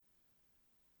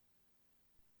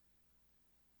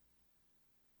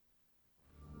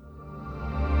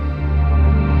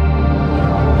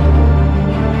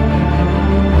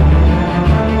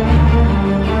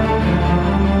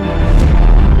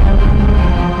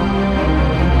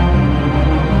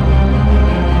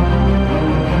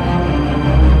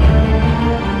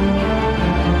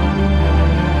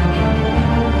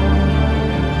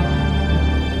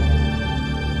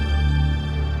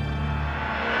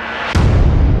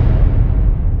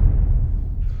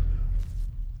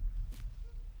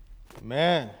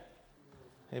Amen.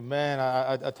 Amen.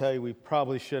 I tell you, we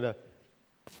probably should have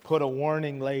put a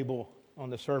warning label on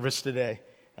the service today.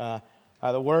 The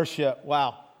worship,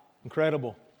 wow,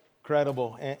 incredible.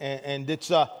 And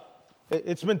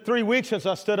it's been 3 weeks since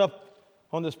I stood up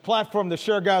on this platform to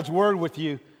share God's word with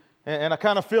you. And I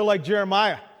kind of feel like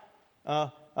Jeremiah.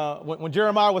 When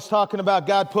Jeremiah was talking about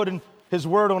God putting his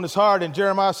word on his heart, and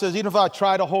Jeremiah says, even if I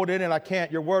try to hold it in, I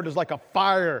can't. Your word is like a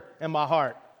fire in my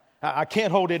heart. I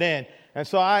can't hold it in. And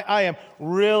so I am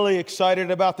really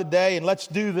excited about the day. And let's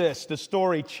do this, the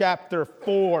story, chapter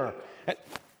 4.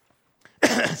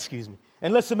 Excuse me.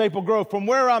 And listen, Maple Grove, from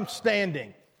where I'm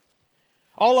standing,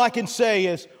 all I can say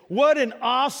is, what an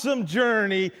awesome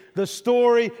journey the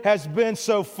story has been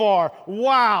so far.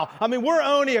 Wow. I mean, we're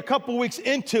only a couple weeks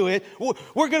into it.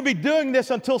 We're going to be doing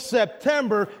this until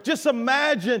September. Just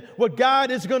imagine what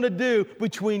God is going to do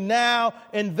between now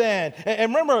and then.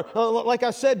 And remember, like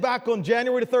I said back on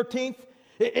January the 13th,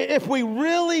 if we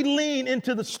really lean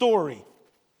into the story,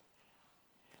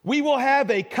 we will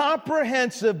have a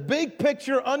comprehensive, big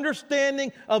picture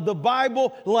understanding of the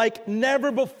Bible like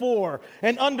never before.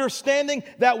 An understanding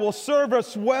that will serve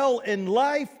us well in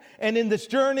life and in this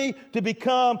journey to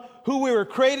become who we were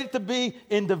created to be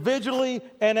individually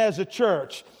and as a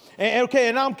church. And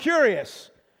I'm curious,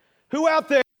 who out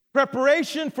there, in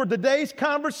preparation for today's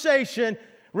conversation,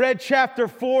 read chapter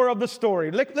 4 of the story?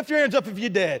 Lift your hands up if you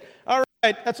did. All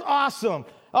right, that's awesome.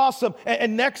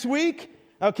 And next week,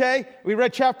 okay, we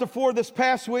read chapter 4 this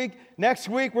past week. Next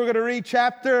week, we're going to read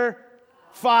chapter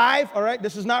 5. All right,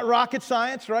 this is not rocket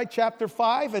science, right? Chapter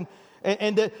 5.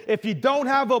 And if you don't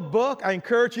have a book, I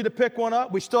encourage you to pick one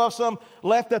up. We still have some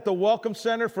left at the Welcome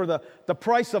Center for the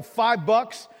price of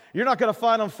 $5. You're not going to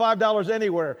find them $5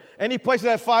 anywhere. Any place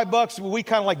that has $5, we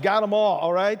kind of like got them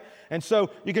all right? And so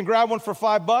you can grab one for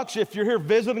 $5. If you're here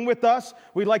visiting with us,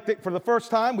 we'd like to, for the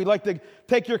first time, we'd like to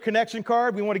take your connection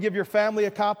card. We want to give your family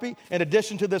a copy in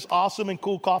addition to this awesome and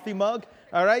cool coffee mug,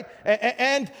 all right?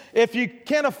 And if you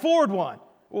can't afford one,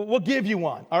 we'll give you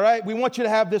one, all right? We want you to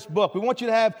have this book. We want you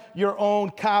to have your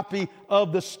own copy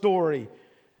of the story.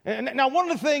 And now,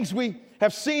 one of the things we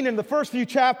have seen in the first few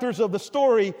chapters of the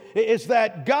story is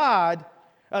that God,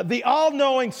 the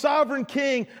all-knowing sovereign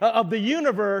king of the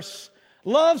universe,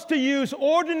 loves to use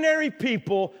ordinary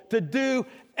people to do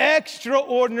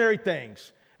extraordinary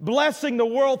things, blessing the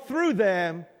world through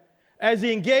them as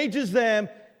he engages them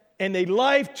in a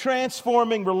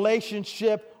life-transforming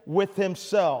relationship with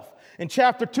himself. In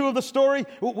chapter 2 of the story,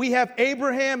 we have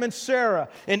Abraham and Sarah,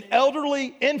 an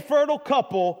elderly, infertile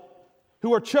couple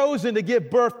who are chosen to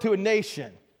give birth to a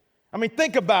nation. I mean,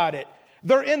 think about it.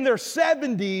 They're in their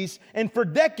 70s, and for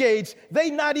decades,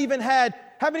 they haven't even had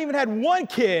one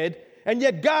kid. And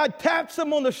yet God taps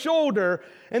them on the shoulder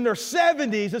in their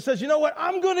 70s and says, you know what,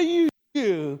 I'm going to use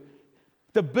you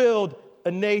to build a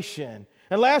nation.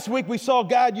 And last week we saw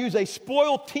God use a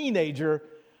spoiled teenager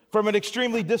from an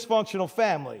extremely dysfunctional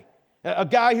family. A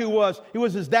guy he was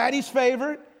his daddy's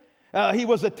favorite. He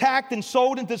was attacked and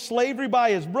sold into slavery by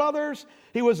his brothers.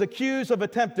 He was accused of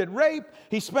attempted rape.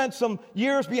 He spent some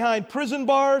years behind prison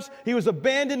bars. He was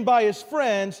abandoned by his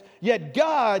friends. Yet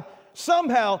God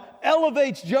somehow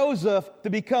elevates Joseph to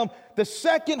become the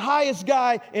second highest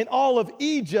guy in all of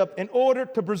Egypt in order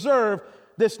to preserve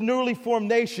this newly formed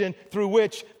nation through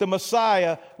which the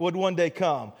Messiah would one day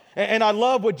come. And I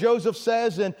love what Joseph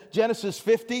says in Genesis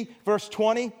 50, verse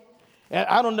 20. And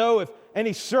I don't know if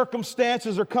any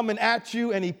circumstances are coming at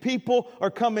you, any people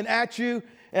are coming at you.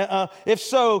 If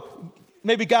so,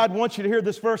 maybe God wants you to hear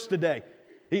this verse today.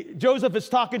 Joseph is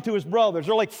talking to his brothers.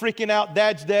 They're like freaking out.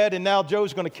 Dad's dead, and now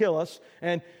Joe's going to kill us.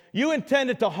 And you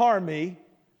intended to harm me,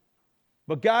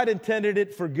 but God intended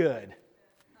it for good,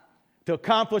 to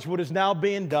accomplish what is now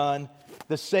being done,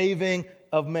 the saving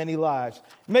of many lives.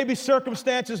 Maybe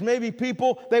circumstances, maybe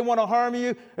people, they want to harm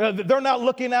you. They're not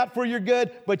looking out for your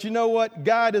good, but you know what?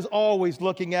 God is always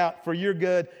looking out for your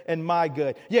good and my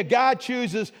good. Yeah, God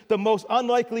chooses the most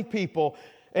unlikely people.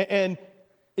 And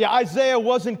Isaiah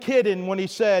wasn't kidding when he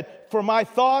said, "For my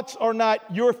thoughts are not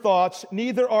your thoughts,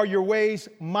 neither are your ways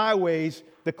my ways,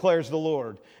 declares the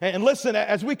Lord." And listen,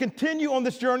 as we continue on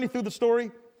this journey through the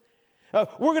story,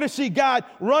 we're going to see God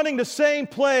running the same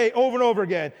play over and over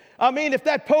again. I mean, if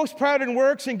that post pattern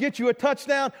works and gets you a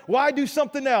touchdown, why do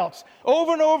something else?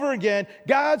 Over and over again,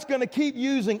 God's going to keep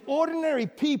using ordinary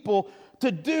people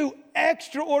to do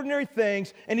extraordinary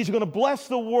things, and he's going to bless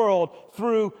the world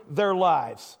through their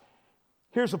lives.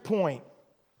 Here's a point.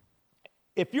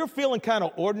 If you're feeling kind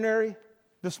of ordinary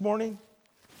this morning,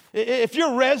 if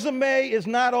your resume is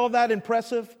not all that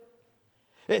impressive,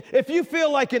 if you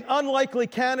feel like an unlikely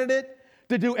candidate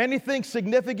to do anything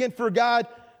significant for God,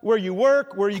 where you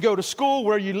work, where you go to school,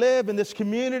 where you live, in this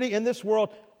community, in this world,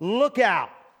 look out.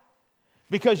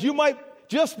 Because you might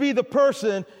just be the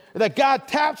person that God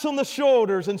taps on the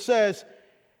shoulders and says,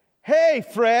 hey,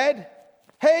 Fred,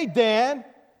 hey, Dan,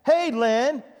 hey,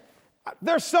 Lynn,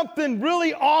 there's something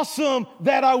really awesome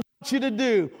that I want you to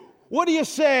do. What do you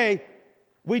say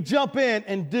we jump in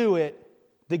and do it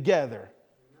together?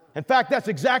 In fact, that's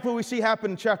exactly what we see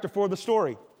happen in chapter 4 of the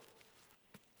story.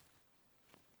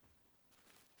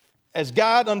 As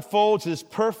God unfolds his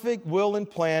perfect will and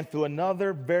plan through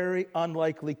another very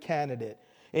unlikely candidate,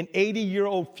 an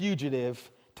 80-year-old fugitive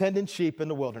tending sheep in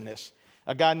the wilderness,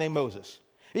 a guy named Moses.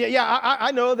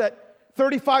 I know that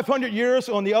 3,500 years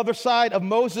on the other side of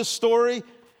Moses' story,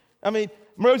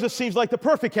 Moses seems like the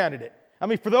perfect candidate.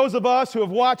 For those of us who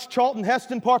have watched Charlton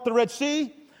Heston part the Red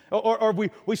Sea, or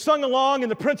we sung along in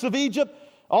The Prince of Egypt,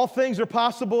 all things are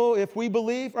possible if we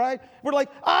believe, right? We're like,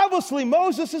 obviously,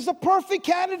 Moses is the perfect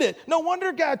candidate. No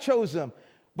wonder God chose him.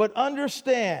 But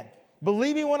understand,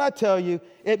 believe me when I tell you,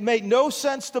 it made no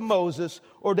sense to Moses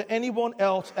or to anyone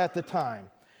else at the time.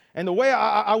 And the way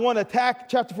I want to attack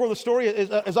chapter 4 of the story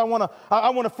is I want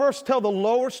to first tell the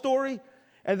lower story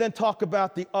and then talk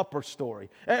about the upper story.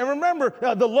 And remember,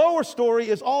 the lower story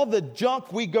is all the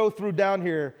junk we go through down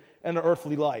here in the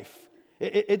earthly life.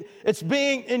 It's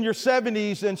being in your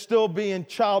 70s and still being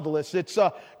childless. It's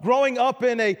growing up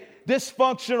in a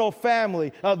dysfunctional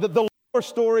family. The lower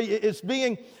story is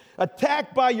being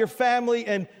attacked by your family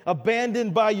and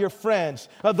abandoned by your friends.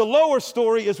 The lower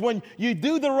story is when you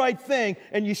do the right thing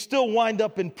and you still wind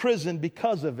up in prison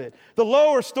because of it. The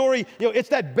lower story, it's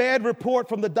that bad report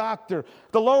from the doctor.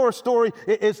 The lower story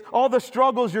is all the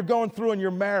struggles you're going through in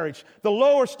your marriage. The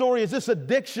lower story is this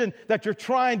addiction that you're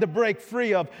trying to break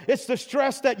free of. It's the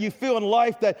stress that you feel in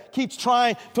life that keeps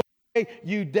trying to weigh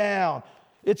you down.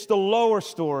 It's the lower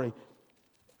story.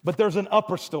 But there's an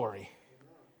upper story.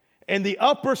 And the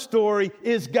upper story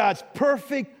is God's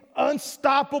perfect,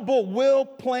 unstoppable will,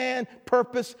 plan,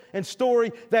 purpose, and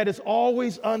story that is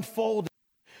always unfolding.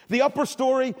 The upper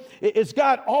story is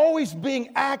God always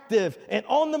being active and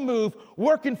on the move,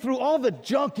 working through all the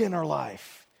junk in our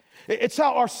life. It's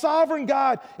how our sovereign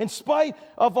God, in spite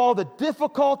of all the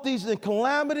difficulties and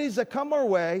calamities that come our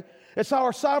way, it's how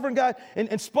our sovereign God,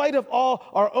 in spite of all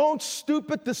our own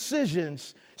stupid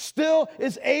decisions, still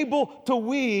is able to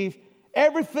weave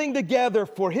everything together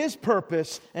for his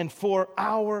purpose and for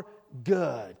our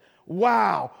good.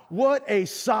 Wow, what a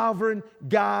sovereign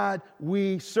God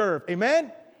we serve.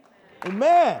 Amen?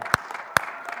 Amen.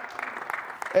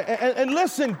 And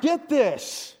listen, get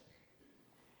this.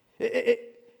 If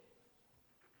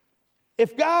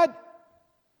God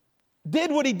did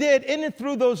what he did in and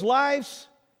through those lives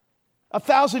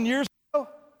 1,000 years ago,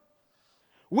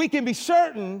 we can be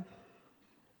certain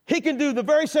he can do the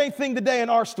very same thing today in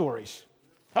our stories.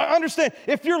 I understand,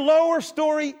 if your lower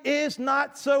story is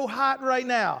not so hot right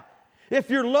now, if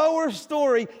your lower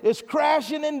story is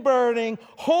crashing and burning,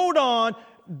 hold on,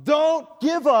 don't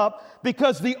give up,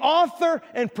 because the author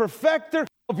and perfecter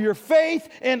of your faith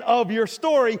and of your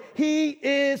story, he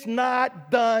is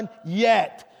not done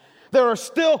yet. There are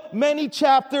still many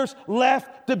chapters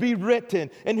left to be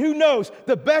written. And who knows,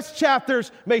 the best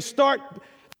chapters may start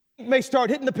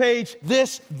hitting the page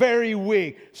this very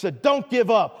week. So don't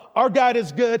give up. Our God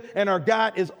is good, and our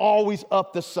God is always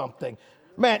up to something.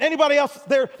 Man, anybody else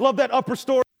there love that upper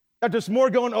story? That there's more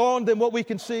going on than what we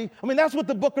can see? That's what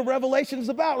the book of Revelation is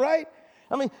about, right?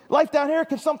 Life down here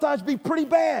can sometimes be pretty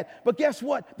bad, but guess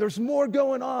what? There's more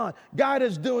going on. God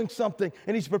is doing something,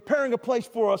 and he's preparing a place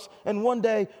for us, and one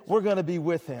day we're going to be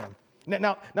with him.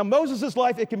 Now Moses'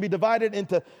 life, it can be divided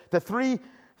into three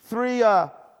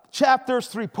chapters,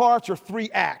 3 parts, or 3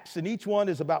 acts, and each one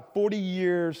is about 40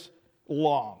 years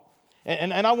long.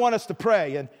 And I want us to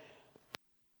pray, and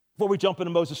before we jump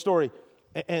into Moses' story,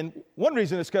 and one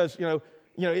reason is because,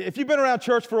 if you've been around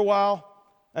church for a while,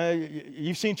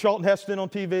 you've seen Charlton Heston on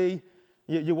TV,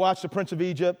 you watch The Prince of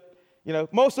Egypt,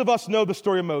 most of us know the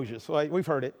story of Moses, right? We've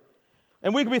heard it.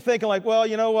 And we could be thinking like, well,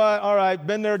 you know what, all right,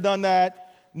 been there, done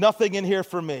that, nothing in here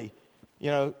for me.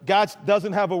 God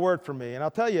doesn't have a word for me. And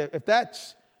I'll tell you, if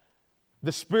that's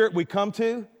the spirit we come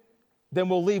to, then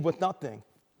we'll leave with nothing.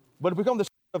 But if we come to the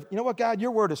spirit of, you know what, God,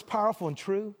 your word is powerful and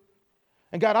true.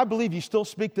 And God, I believe you still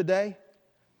speak today.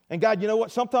 And God, you know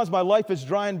what, sometimes my life is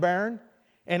dry and barren,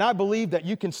 and I believe that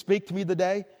you can speak to me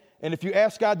today. And if you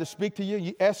ask God to speak to you,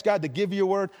 you ask God to give you a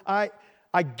word, I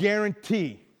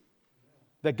guarantee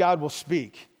that God will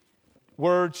speak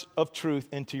words of truth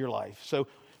into your life. So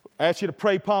I ask you to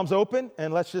pray palms open,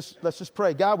 and let's just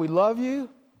pray. God, we love you.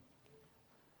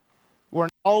 We're in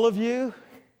all of you.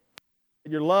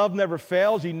 Your love never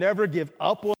fails. You never give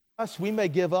up on us. We may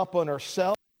give up on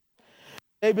ourselves.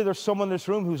 Maybe there's someone in this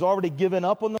room who's already given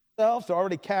up on themselves. They're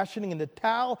already cashing in the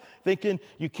towel, thinking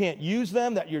you can't use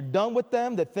them, that you're done with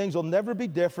them, that things will never be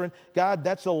different. God,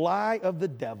 that's a lie of the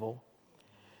devil.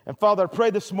 And Father, I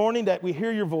pray this morning that we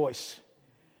hear your voice.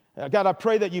 God, I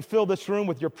pray that you fill this room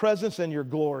with your presence and your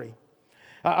glory.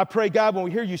 I pray, God, when we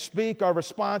hear you speak, our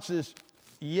response is,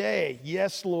 yay,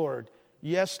 yes, Lord,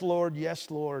 yes, Lord,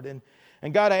 yes, Lord.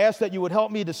 And God, I ask that you would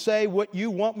help me to say what you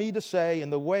want me to say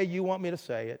and the way you want me to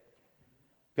say it.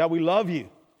 God, we love you,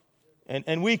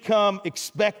 and we come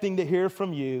expecting to hear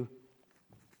from you.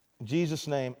 In Jesus'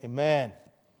 name, amen.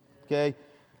 Okay,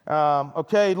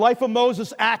 Life of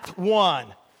Moses, Act 1.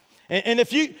 And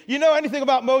if you know anything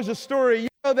about Moses' story, you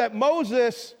know that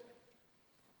Moses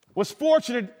was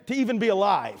fortunate to even be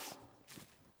alive.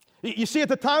 You see, at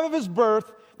the time of his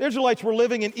birth, the Israelites were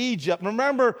living in Egypt.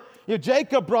 Remember,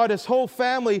 Jacob brought his whole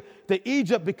family to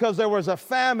Egypt because there was a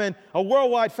famine, a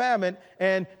worldwide famine,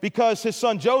 and because his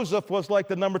son Joseph was like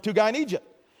the number 2 guy in Egypt.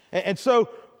 And so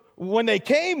when they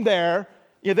came there,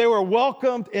 they were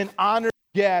welcomed and honored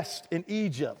guests in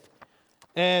Egypt.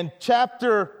 And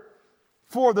chapter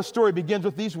 4 of the story begins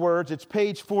with these words. It's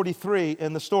page 43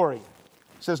 in the story.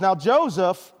 It says, "Now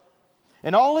Joseph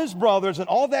and all his brothers and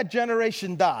all that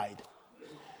generation died.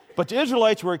 But the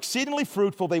Israelites were exceedingly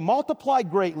fruitful. They multiplied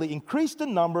greatly, increased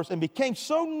in numbers, and became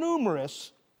so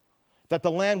numerous that the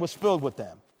land was filled with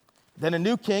them. Then a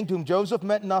new king, to whom Joseph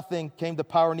meant nothing, came to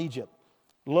power in Egypt.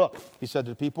 'Look,' he said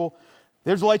to the people,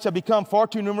 'the Israelites have become far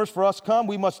too numerous for us. Come,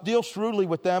 we must deal shrewdly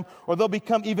with them, or they'll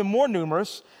become even more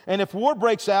numerous. And if war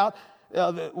breaks out,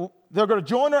 they're going to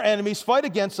join our enemies, fight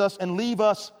against us, and leave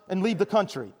the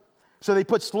country.' So they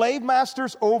put slave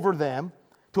masters over them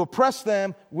to oppress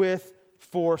them with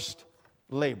forced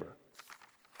labor."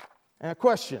 And a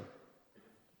question: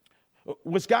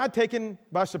 was God taken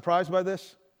by surprise by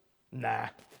this? Nah,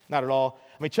 not at all.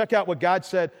 I mean, check out what God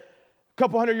said a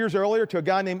couple hundred years earlier to a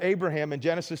guy named Abraham in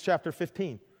Genesis chapter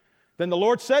 15. "Then the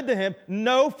Lord said to him,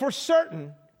 'Know for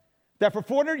certain that for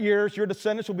 400 years your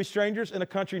descendants will be strangers in a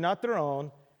country not their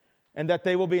own, and that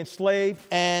they will be enslaved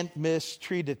and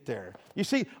mistreated there.'" You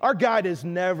see, our God is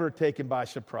never taken by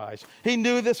surprise. He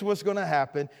knew this was going to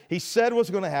happen. He said it was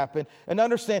going to happen. And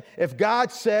understand, if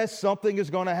God says something is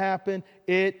going to happen,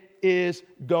 it is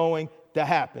going to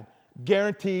happen.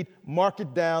 Guaranteed. Mark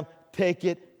it down. Take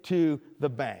it to the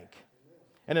bank.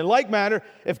 And in like manner,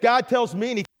 if God tells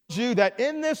me and he tells you that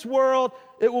in this world,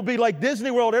 it will be like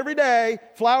Disney World every day,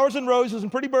 flowers and roses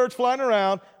and pretty birds flying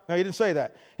around. No, he didn't say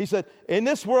that. He said, in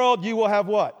this world, you will have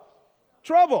what?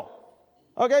 Trouble.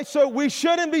 Okay, so we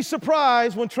shouldn't be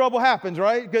surprised when trouble happens,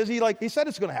 right? Because he said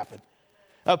it's going to happen.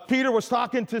 Peter was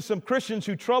talking to some Christians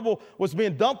who trouble was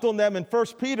being dumped on them in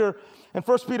 1 Peter. In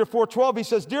 1 Peter 4:12, he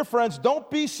says, "Dear friends, don't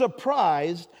be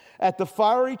surprised at the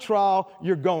fiery trial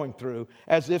you're going through,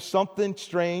 as if something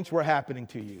strange were happening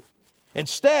to you.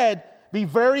 Instead, be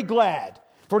very glad,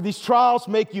 for these trials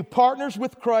make you partners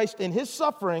with Christ in his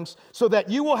sufferings, so that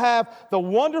you will have the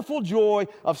wonderful joy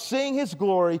of seeing his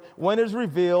glory when it is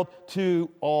revealed to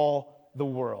all the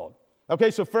world." Okay,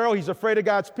 so Pharaoh, he's afraid of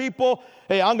God's people.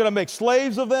 Hey, I'm going to make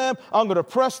slaves of them. I'm going to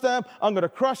oppress them. I'm going to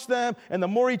crush them. And the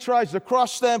more he tries to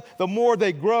crush them, the more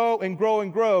they grow and grow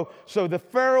and grow. So the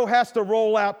Pharaoh has to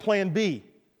roll out plan B.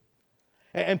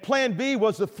 And plan B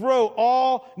was to throw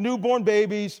all newborn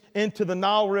babies into the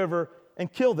Nile River and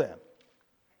kill them.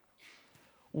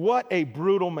 What a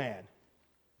brutal man.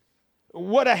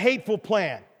 What a hateful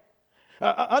plan.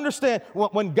 Understand,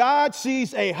 when God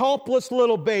sees a helpless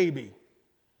little baby,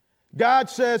 God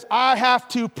says, I have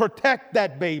to protect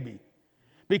that baby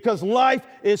because life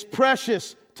is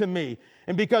precious to me.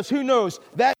 And because who knows,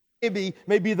 that baby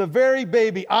may be the very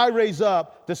baby I raise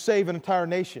up to save an entire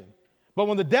nation. But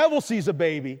when the devil sees a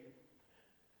baby,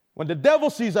 when the devil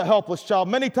sees a helpless child,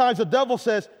 many times the devil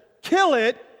says, kill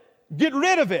it, get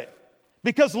rid of it,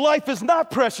 because life is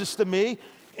not precious to me.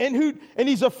 And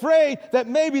he's afraid that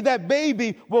maybe that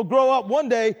baby will grow up one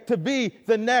day to be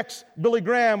the next Billy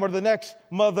Graham or the next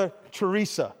Mother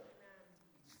Teresa.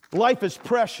 Life is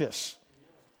precious.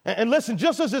 And listen,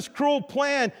 just as this cruel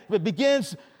plan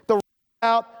begins to roll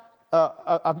out,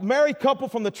 a married couple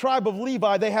from the tribe of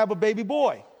Levi, they have a baby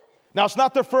boy. Now, it's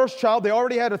not their first child. They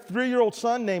already had a 3-year-old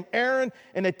son named Aaron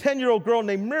and a 10-year-old girl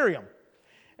named Miriam.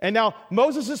 And now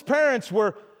Moses' parents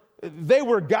were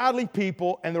godly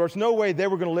people, and there was no way they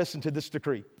were going to listen to this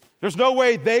decree. There's no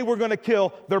way they were going to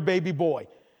kill their baby boy.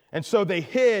 And so they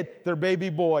hid their baby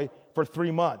boy for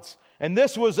 3 months. And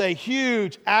this was a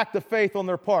huge act of faith on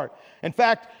their part. In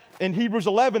fact, in Hebrews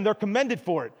 11, they're commended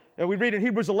for it. And we read in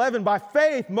Hebrews 11, by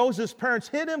faith, Moses' parents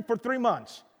hid him for 3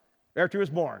 months after he was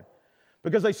born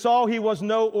because they saw he was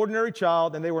no ordinary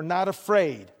child and they were not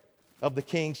afraid of the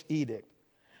king's edict.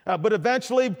 But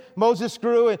eventually, Moses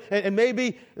grew, and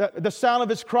maybe the sound of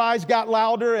his cries got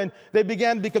louder, and they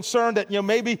began to be concerned that,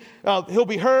 maybe he'll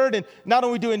be heard, and not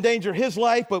only do endanger his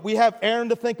life, but we have Aaron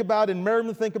to think about and Miriam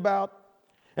to think about.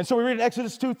 And so we read in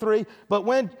Exodus 2:3, but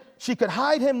when she could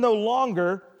hide him no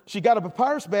longer, she got a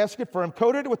papyrus basket for him,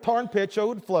 coated it with tar and pitch so it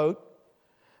would float,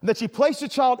 and that she placed the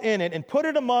child in it and put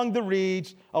it among the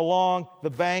reeds along the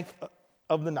bank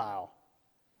of the Nile.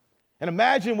 And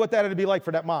imagine what that had to be like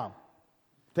for that mom.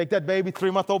 Take that baby,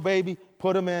 3-month-old baby,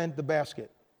 put him in the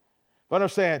basket. But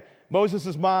understand,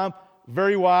 Moses' mom,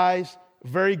 very wise,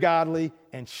 very godly,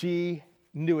 and she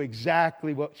knew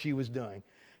exactly what she was doing.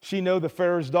 She knew the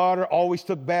Pharaoh's daughter always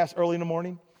took baths early in the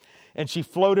morning, and she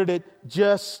floated it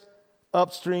just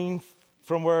upstream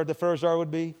from where the Pharaoh's daughter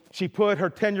would be. She put her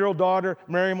 10-year-old daughter,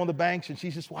 Miriam, on the banks, and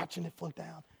she's just watching it float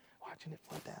down, watching it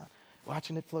float down,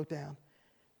 watching it float down.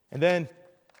 And then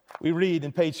we read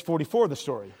in page 44 of the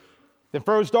story. Then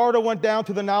Pharaoh's daughter went down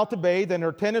to the Nile to bathe, and her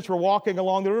attendants were walking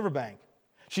along the riverbank.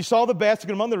 She saw the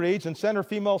basket among the reeds and sent her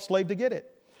female slave to get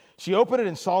it. She opened it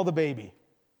and saw the baby.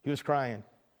 He was crying,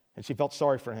 and she felt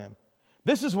sorry for him.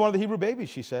 This is one of the Hebrew babies,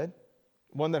 she said,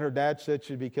 one that her dad said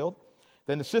should be killed.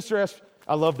 Then the sister asked,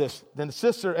 I love this. Then the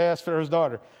sister asked Pharaoh's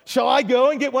daughter, shall I go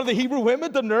and get one of the Hebrew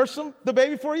women to nurse the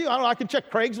baby for you? I don't know, I can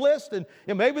check Craigslist, and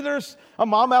maybe there's a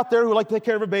mom out there who would like to take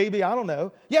care of her baby. I don't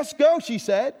know. Yes, go, she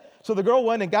said. So the girl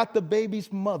went and got the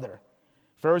baby's mother.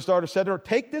 Pharaoh's daughter said to her,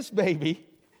 take this baby,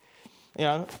 it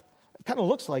kind of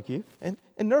looks like you, and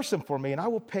nurse him for me, and I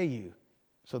will pay you.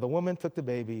 So the woman took the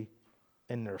baby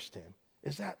and nursed him.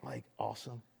 Is that like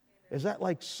awesome? Is that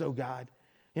like so God?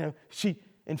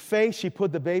 In faith, she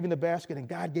put the baby in the basket, and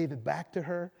God gave it back to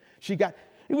her. He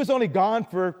was only gone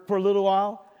for a little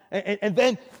while. And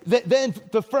then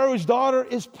the Pharaoh's daughter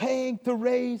is paying to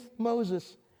raise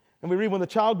Moses. And we read when the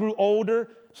child grew older,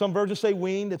 some versions say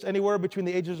weaned. It's anywhere between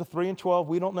the ages of 3 and 12.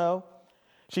 We don't know.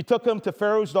 She took him to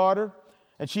Pharaoh's daughter,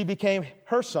 and she became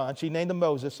her son. She named him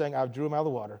Moses, saying, I drew him out of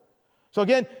the water. So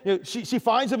again, she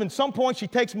finds him, and at some point she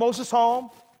takes Moses home.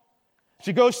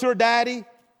 She goes to her daddy.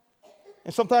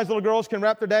 And sometimes little girls can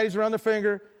wrap their daddies around their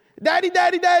finger. Daddy,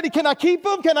 daddy, daddy, can I keep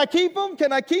him? Can I keep him?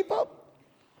 Can I keep him?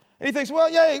 And he thinks,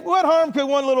 well, yeah, what harm could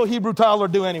one little Hebrew toddler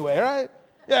do anyway, right?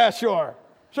 Yeah, sure.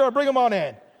 Sure, bring him on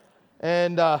in.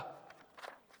 And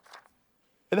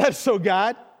that's so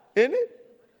God, isn't it?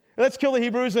 Let's kill the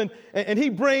Hebrews. And he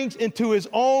brings into his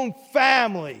own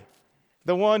family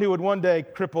the one who would one day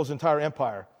cripple his entire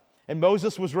empire. And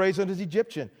Moses was raised as an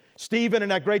Egyptian. Stephen, in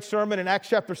that great sermon in Acts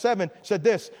chapter 7, said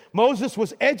this, Moses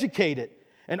was educated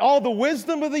in all the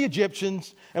wisdom of the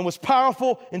Egyptians and was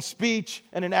powerful in speech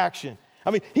and in action.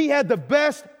 I mean, he had the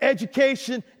best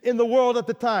education in the world at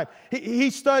the time.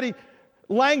 He studied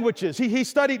languages. He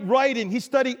studied writing. He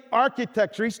studied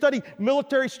architecture. He studied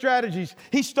military strategies.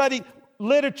 He studied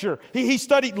literature. He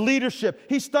studied leadership.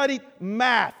 He studied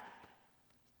math.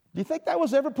 Do you think that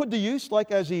was ever put to use,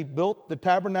 like as he built the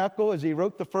tabernacle, as he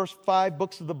wrote the first 5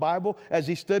 books of the Bible, as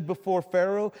he stood before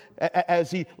Pharaoh,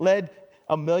 as he led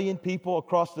 1 million people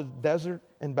across the desert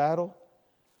in battle?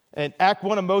 And Act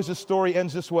 1 of Moses' story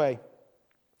ends this way.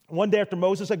 One day after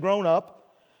Moses had grown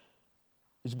up,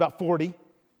 he's about 40.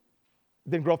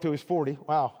 Didn't grow up till he was 40.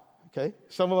 Wow, okay.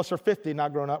 Some of us are 50,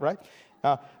 not grown up, right?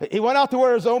 He went out to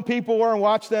where his own people were and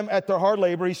watched them at their hard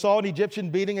labor. He saw an Egyptian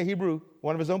beating a Hebrew,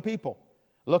 one of his own people.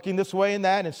 Looking this way and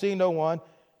that and seeing no one,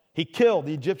 he killed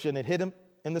the Egyptian and hid him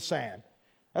in the sand.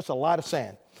 That's a lot of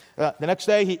sand. The next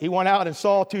day, he went out and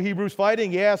saw 2 Hebrews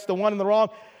fighting. He asked the one in the wrong,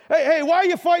 hey, why are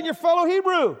you fighting your fellow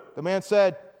Hebrew? The man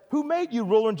said, who made you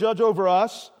ruler and judge over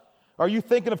us? Are you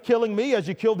thinking of killing me as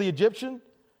you killed the Egyptian?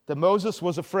 Then Moses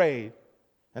was afraid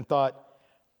and thought,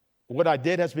 what I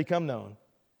did has become known.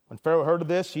 When Pharaoh heard of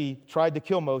this, he tried to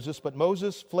kill Moses, but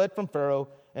Moses fled from Pharaoh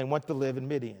and went to live in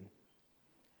Midian.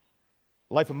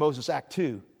 Life of Moses, Act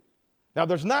 2. Now,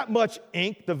 there's not much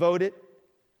ink devoted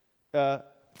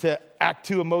to Act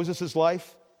 2 of Moses'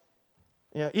 life.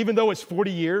 Even though it's 40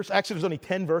 years. Actually, there's only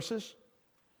 10 verses.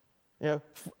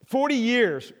 40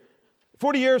 years.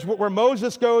 40 years where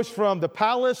Moses goes from the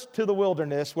palace to the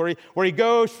wilderness, where he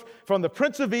goes from the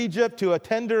prince of Egypt to a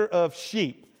tender of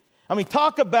sheep. I mean,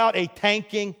 talk about a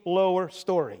tanking lower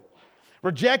story.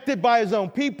 Rejected by his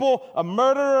own people, a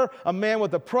murderer, a man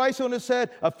with a price on his head,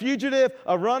 a fugitive,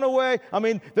 a runaway. I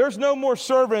mean, there's no more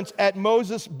servants at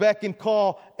Moses' beck and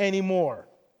call anymore.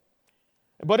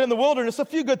 But in the wilderness, a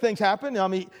few good things happened. I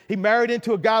mean, he married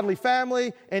into a godly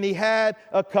family, and he had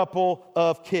a couple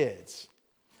of kids.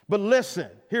 But listen,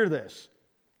 hear this.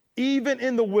 Even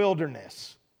in the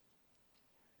wilderness,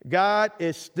 God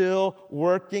is still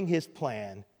working his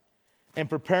plan and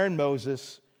preparing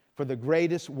Moses for the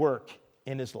greatest work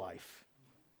in his life.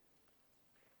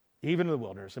 Even in the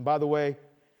wilderness. And by the way,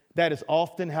 that is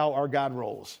often how our God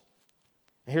rolls.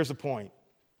 And here's the point.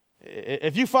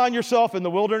 If you find yourself in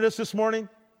the wilderness this morning,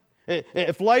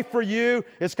 if life for you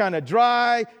is kind of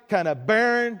dry, kind of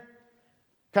barren,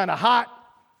 kind of hot,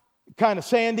 kind of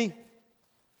sandy,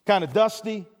 kind of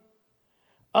dusty,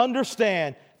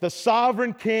 understand the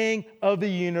sovereign King of the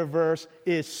universe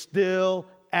is still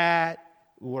at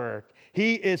work.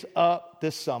 He is up to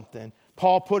something.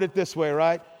 Paul put it this way,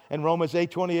 right? In Romans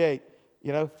 8:28,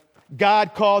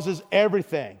 God causes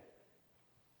everything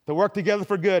to work together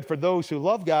for good for those who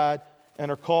love God and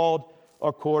are called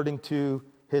according to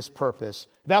his purpose.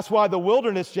 That's why the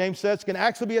wilderness, James says, can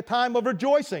actually be a time of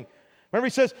rejoicing. Remember,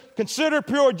 he says, consider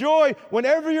pure joy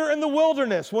whenever you're in the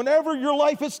wilderness, whenever your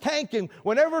life is tanking,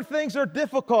 whenever things are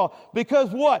difficult. Because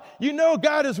what? You know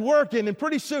God is working, and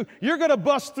pretty soon you're going to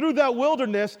bust through that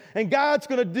wilderness, and God's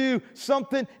going to do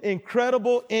something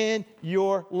incredible in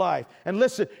your life. And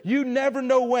listen, you never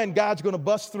know when God's going to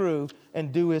bust through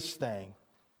and do his thing.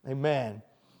 Amen.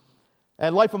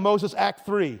 And Life of Moses, Act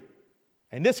 3.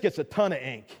 And this gets a ton of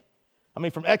ink.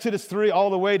 From Exodus 3 all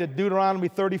the way to Deuteronomy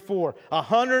 34,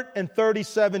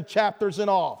 137 chapters in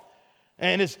all.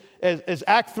 And as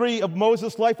Act 3 of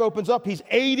Moses' life opens up, he's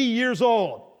 80 years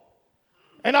old.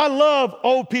 And I love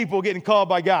old people getting called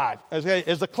by God. As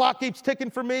the clock keeps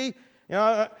ticking for me,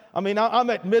 I'm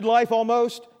at midlife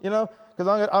almost, because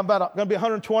I'm going to be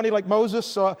 120 like Moses,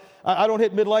 so I don't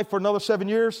hit midlife for another 7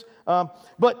 years.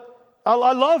 But I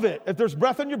love it. If there's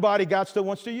breath in your body, God still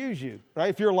wants to use you, right?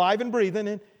 If you're alive and breathing,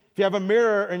 and if you have a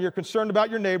mirror and you're concerned about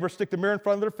your neighbor, stick the mirror in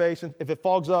front of their face, and if it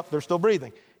fogs up, they're still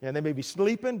breathing. And they may be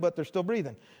sleeping, but they're still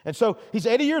breathing. And so he's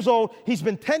 80 years old. He's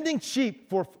been tending sheep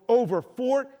for over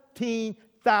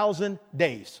 14,000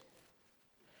 days.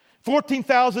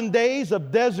 14,000 days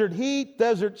of desert heat,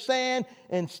 desert sand,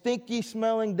 and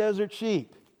stinky-smelling desert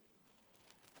sheep.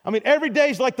 Every day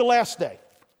is like the last day.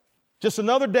 Just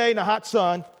another day in the hot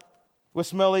sun with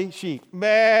smelly sheep.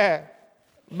 Bah,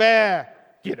 bah,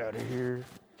 get out of here.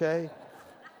 Okay?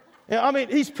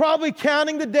 He's probably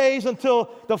counting the days until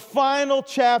the final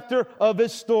chapter of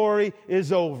his story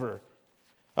is over.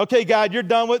 Okay, God, you're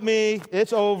done with me.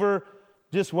 It's over.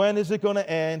 Just when is it going to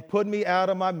end? Put me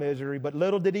out of my misery. But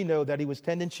little did he know that he was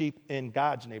tending sheep in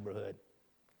God's neighborhood.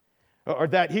 Or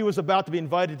that he was about to be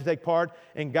invited to take part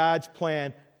in God's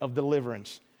plan of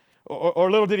deliverance. Or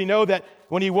little did he know that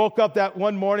when he woke up that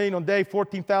one morning on day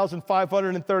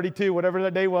 14,532, whatever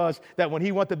that day was, that when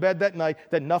he went to bed that night,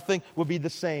 that nothing would be the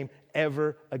same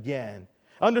ever again.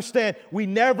 Understand, we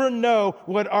never know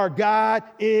what our God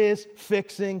is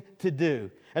fixing to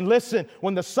do. And listen,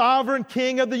 when the sovereign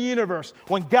King of the universe,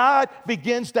 when God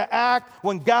begins to act,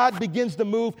 when God begins to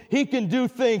move, he can do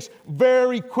things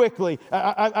very quickly.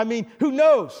 Who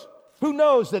knows? Who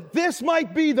knows that this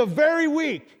might be the very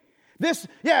week.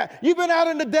 You've been out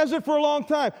in the desert for a long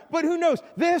time, but who knows?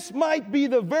 This might be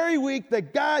the very week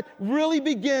that God really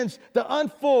begins to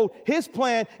unfold his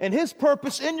plan and his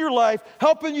purpose in your life,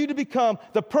 helping you to become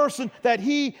the person that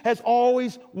he has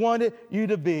always wanted you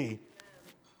to be.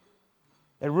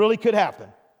 It really could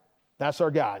happen. That's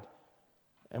our God.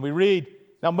 And we read,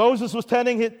 now Moses was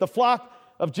tending the flock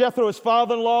of Jethro, his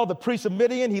father-in-law, the priest of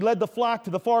Midian. He led the flock to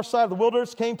the far side of the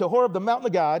wilderness, came to Horeb, the mountain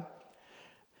of God.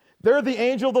 There the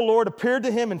angel of the Lord appeared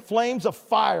to him in flames of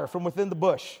fire from within the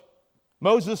bush.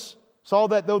 Moses saw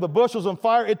that though the bush was on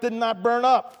fire, it did not burn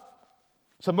up.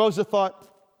 So Moses thought,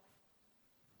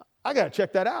 I got to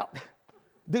check that out.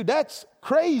 Dude, that's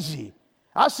crazy.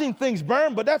 I've seen things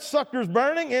burn, but that sucker's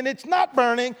burning and it's not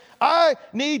burning. I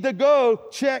need to go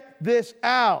check this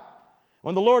out.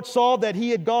 When the Lord saw that he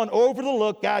had gone over to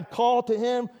look, God called to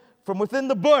him from within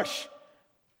the bush.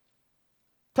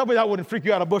 Tell me that wouldn't freak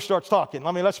you out. A bush starts talking.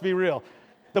 Let's be real.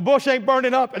 The bush ain't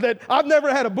burning up. And then I've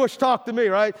never had a bush talk to me,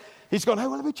 right? He's going, hey,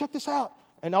 let me check this out.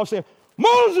 And I was saying,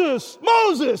 Moses,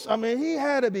 Moses. He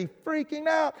had to be freaking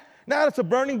out. Now it's a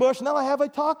burning bush. Now I have a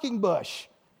talking bush.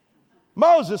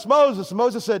 Moses, Moses. And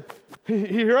Moses said,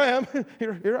 here I am.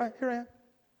 Here I am.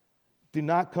 Do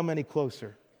not come any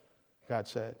closer, God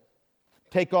said.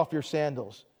 Take off your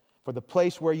sandals, for the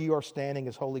place where you are standing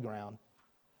is holy ground.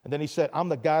 And then he said, I'm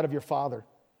the God of your father,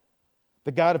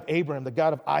 the God of Abraham, the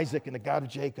God of Isaac, and the God of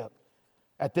Jacob.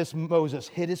 At this, Moses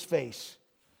hid his face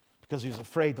because he was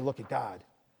afraid to look at God.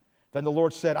 Then the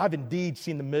Lord said, I've indeed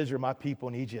seen the misery of my people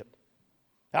in Egypt.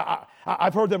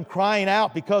 I've heard them crying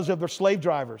out because of their slave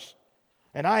drivers,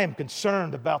 and I am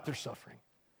concerned about their suffering.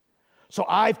 So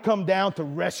I've come down to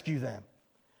rescue them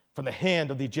from the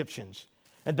hand of the Egyptians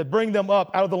and to bring them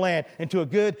up out of the land into a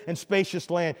good and spacious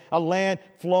land, a land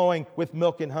flowing with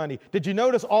milk and honey. Did you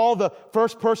notice all the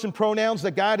first-person pronouns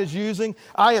that God is using?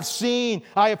 I have seen,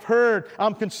 I have heard,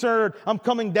 I'm concerned, I'm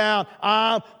coming down,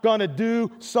 I'm going to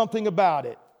do something about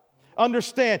it.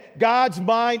 Understand, God's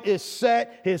mind is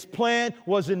set. His plan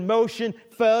was in motion.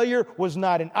 Failure was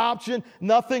not an option.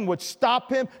 Nothing would stop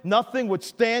him. Nothing would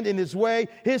stand in his way.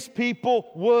 His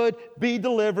people would be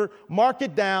delivered. Mark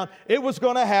it down. It was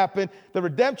going to happen. The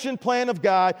redemption plan of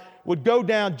God would go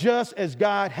down just as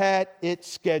God had it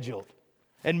scheduled.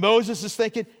 And Moses is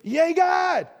thinking, yay,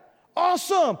 God,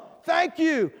 awesome. Thank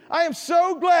you. I am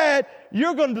so glad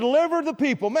you're going to deliver the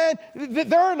people. Man,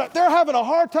 they're having a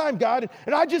hard time, God,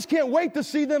 and I just can't wait to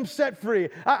see them set free.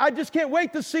 I just can't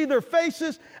wait to see their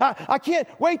faces. I can't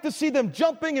wait to see them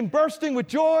jumping and bursting with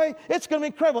joy. It's going to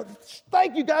be incredible.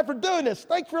 Thank you, God, for doing this.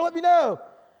 Thanks for letting me know.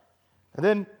 And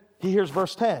then he hears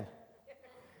verse 10.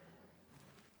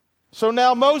 So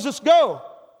now, Moses, go.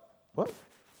 What?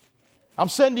 I'm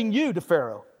sending you to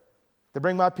Pharaoh to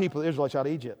bring my people, the Israelites, out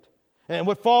of Egypt. And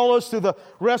what follows through the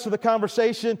rest of the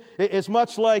conversation is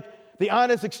much like the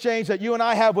honest exchange that you and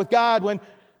I have with God when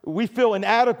we feel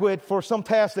inadequate for some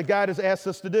task that God has asked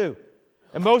us to do.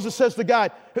 And Moses says to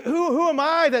God, who am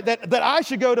I that I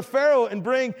should go to Pharaoh and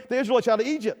bring the Israelites out of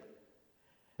Egypt?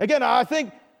 Again, I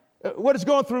think what is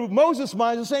going through Moses'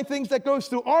 mind is the same things that goes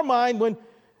through our mind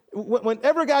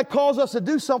whenever God calls us to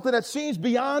do something that seems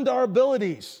beyond our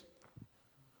abilities.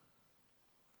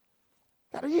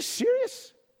 God, are you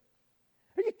serious?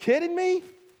 Are you kidding me?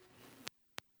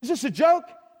 Is this a joke?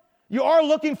 You are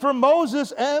looking for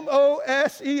Moses,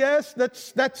 M-O-S-E-S.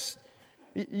 That's.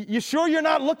 You sure you're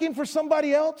not looking for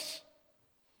somebody else?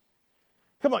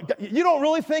 Come on, you don't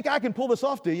really think I can pull this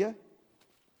off, do you?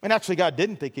 And actually, God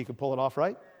didn't think he could pull it off,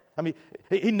 right? I mean,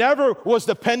 he never was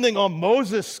depending on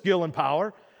Moses' skill and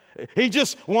power. He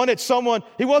just wanted someone,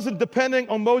 he wasn't depending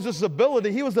on Moses'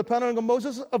 ability. He was depending on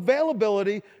Moses'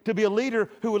 availability to be a leader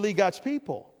who would lead God's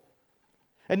people.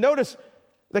 And notice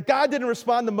that God didn't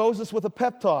respond to Moses with a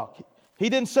pep talk. He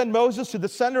didn't send Moses to the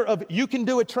center of you can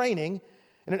do it training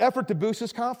in an effort to boost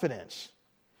his confidence.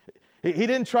 He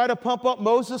didn't try to pump up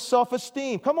Moses'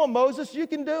 self-esteem. Come on, Moses, you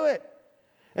can do it.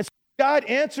 And so God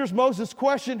answers Moses'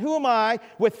 question, who am I,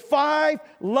 with 5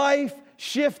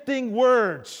 life-shifting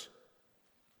words.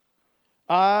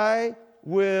 I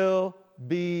will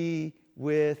be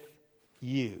with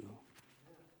you.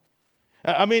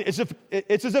 I mean,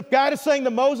 it's as if God is saying to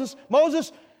Moses,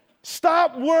 Moses,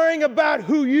 stop worrying about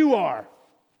who you are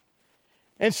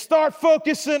and start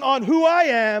focusing on who I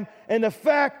am and the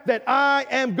fact that I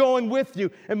am going with you.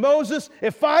 And Moses,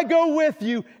 if I go with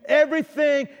you,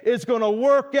 everything is going to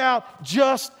work out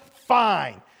just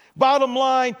fine. Bottom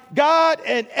line, God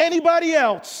and anybody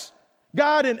else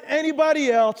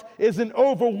is an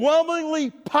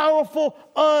overwhelmingly powerful,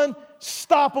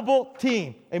 unstoppable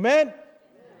team. Amen?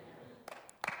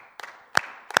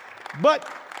 But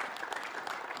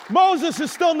Moses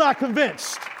is still not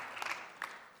convinced.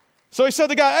 So he said to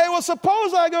the guy, hey, well,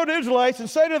 suppose I go to the Israelites and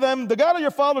say to them, the God of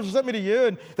your fathers has sent me to you,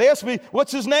 and they ask me,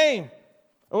 what's his name?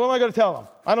 What am I going to tell them?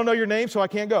 I don't know your name, so I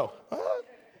can't go.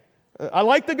 I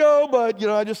like to go, but,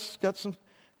 I just got some.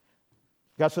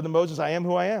 God said to Moses, I am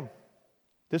who I am.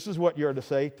 This is what you're to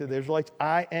say to the Israelites.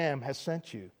 I am has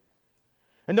sent you.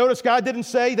 And notice God didn't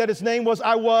say that his name was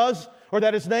I was, or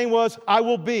that his name was I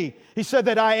will be. He said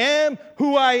that I am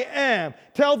who I am.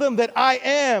 Tell them that I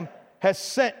am has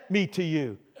sent me to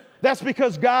you. That's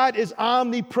because God is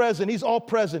omnipresent. He's all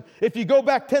present. If you go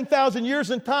back 10,000 years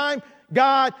in time,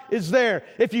 God is there.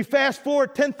 If you fast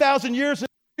forward 10,000 years in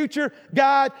the future,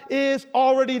 God is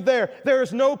already there. There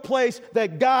is no place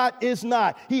that God is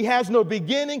not. He has no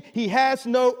beginning. He has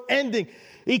no ending.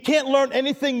 He can't learn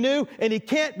anything new, and he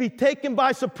can't be taken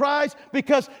by surprise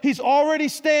because he's already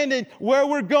standing where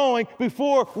we're going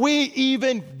before we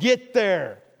even get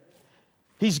there.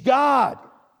 He's God,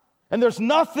 and there's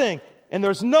nothing and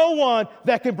there's no one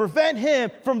that can prevent him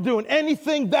from doing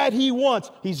anything that he wants.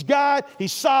 He's God,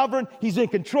 he's sovereign, he's in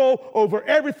control over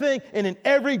everything and in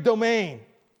every domain.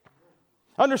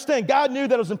 Understand, God knew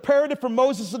that it was imperative for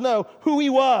Moses to know who he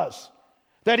was,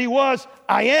 that he was,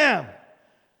 I am.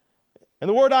 And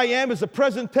the word I am is the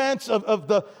present tense of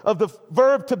the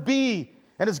verb to be.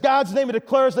 And as God's name, it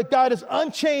declares that God is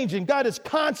unchanging, God is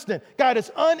constant, God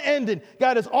is unending,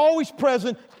 God is always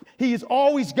present, he is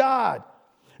always God.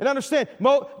 And understand,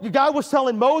 God was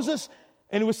telling Moses,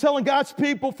 and he was telling God's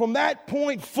people from that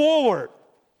point forward.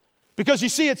 Because you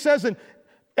see, it says in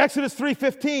Exodus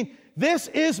 3:15, this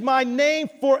is my name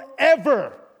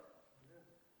forever.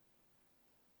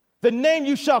 The name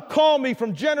you shall call me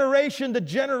from generation to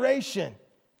generation.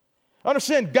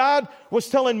 Understand, God was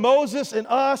telling Moses and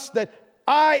us that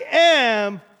I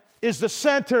am is the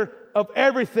center of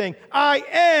everything. I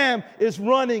am is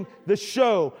running the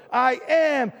show. I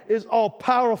am is all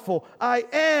powerful. I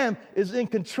am is in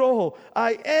control.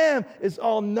 I am is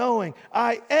all knowing.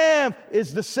 I am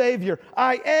is the Savior.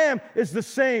 I am is the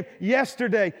same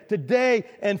yesterday, today,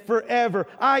 and forever.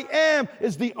 I am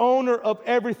is the owner of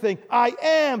everything. I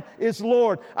am is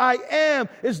Lord. I am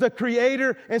is the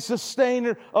creator and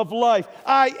sustainer of life.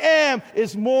 I am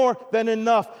is more than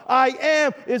enough. I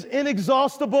am is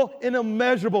inexhaustible and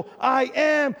immeasurable. I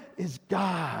am is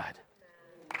God.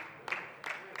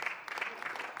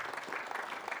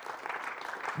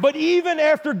 But even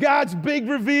after God's big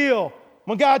reveal,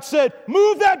 when God said,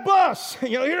 move that bus,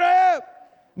 here I am,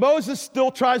 Moses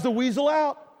still tries to weasel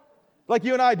out like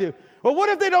you and I do. Well, what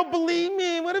if they don't believe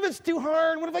me? What if it's too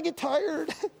hard? What if I get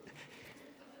tired?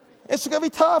 It's going to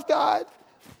be tough, God.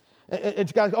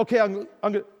 And God, okay,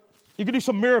 you can do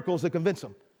some miracles to convince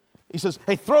them. He says,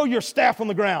 hey, throw your staff on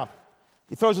the ground.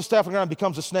 He throws the staff on the ground and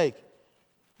becomes a snake.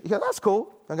 He goes, that's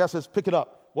cool. And God says, pick it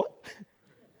up. What?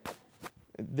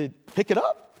 Pick it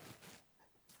up?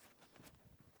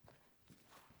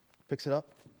 Picks it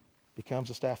up, becomes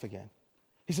a staff again.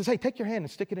 He says, hey, take your hand and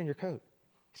stick it in your coat.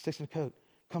 He sticks it in the coat,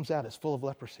 comes out, it's full of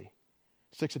leprosy.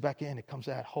 Sticks it back in, it comes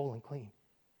out whole and clean.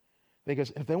 And he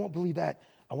goes, if they won't believe that,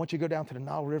 I want you to go down to the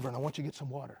Nile River and I want you to get some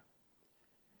water.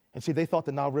 And see, they thought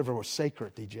the Nile River was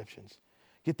sacred, the Egyptians.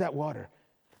 Get that water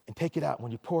and take it out.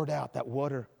 When you pour it out, that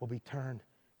water will be turned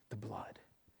to blood.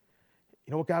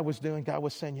 You know what God was doing? God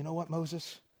was saying, you know what,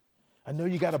 Moses? I know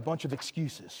you got a bunch of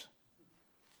excuses,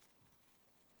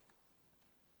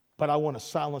 but I want to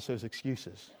silence those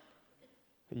excuses.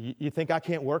 You think I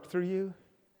can't work through you?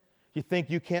 You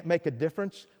think you can't make a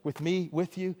difference with me,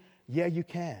 with you? Yeah, you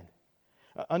can.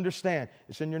 Understand,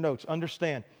 it's in your notes.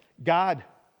 Understand, God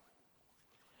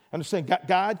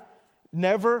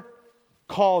never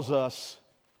calls us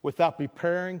without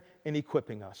preparing and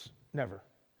equipping us. Never.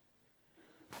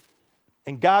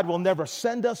 And God will never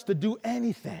send us to do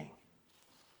anything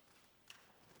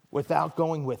without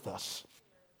going with us.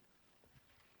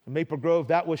 In Maple Grove,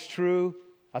 that was true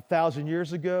 1,000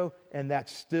 years ago, and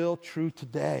that's still true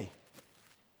today.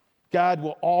 God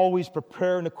will always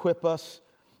prepare and equip us,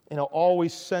 and He'll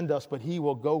always send us, but He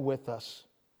will go with us.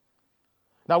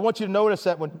 Now, I want you to notice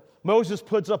that when Moses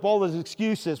puts up all his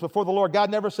excuses before the Lord,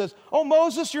 God never says, oh,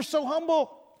 Moses, you're so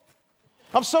humble.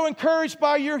 I'm so encouraged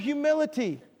by your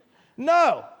humility.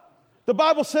 No. The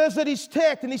Bible says that he's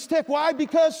ticked, and he's ticked. Why?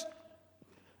 Because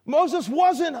Moses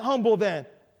wasn't humble then.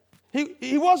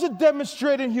 He wasn't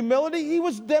demonstrating humility. He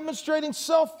was demonstrating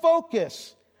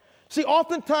self-focus. See,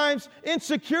 oftentimes,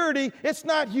 insecurity, it's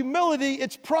not humility,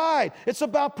 it's pride. It's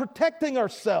about protecting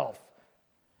ourselves.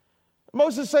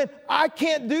 Moses is saying, I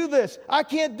can't do this. I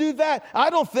can't do that. I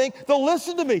don't think they'll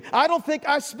listen to me. I don't think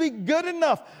I speak good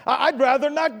enough. I'd rather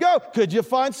not go. Could you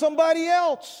find somebody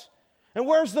else? And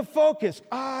where's the focus?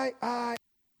 I.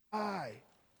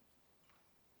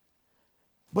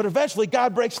 But eventually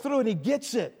God breaks through and he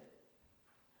gets it.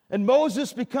 And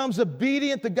Moses becomes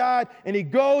obedient to God, and he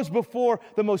goes before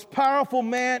the most powerful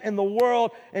man in the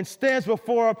world and stands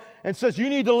before him and says, you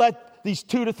need to let these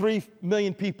 2 to 3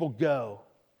 million people go.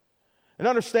 And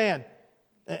understand,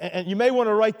 and you may want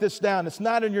to write this down, it's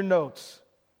not in your notes.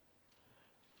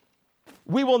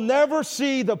 We will never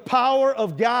see the power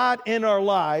of God in our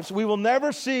lives. We will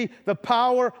never see the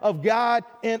power of God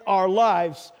in our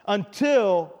lives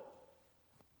until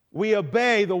we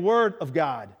obey the word of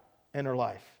God in our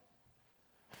life.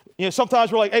 You know,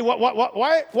 sometimes we're like, hey,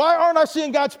 why aren't I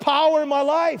seeing God's power in my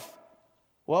life?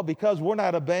 Well, because we're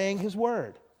not obeying His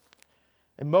word.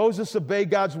 And Moses obeyed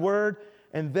God's word,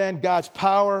 and then God's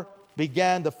power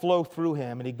began to flow through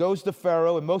him. And he goes to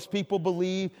Pharaoh, and most people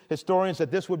believe, historians,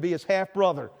 that this would be his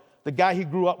half-brother, the guy he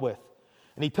grew up with.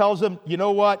 And he tells him, you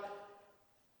know what?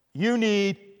 You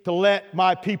need to let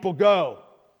my people go.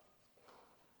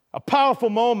 A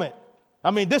powerful moment. I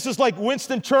mean, this is like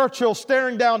Winston Churchill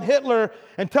staring down Hitler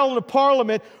and telling the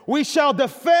parliament, we shall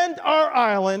defend our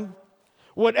island.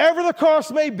 Whatever the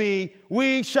cost may be,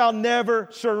 we shall never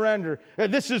surrender.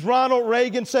 And this is Ronald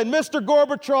Reagan said, Mr.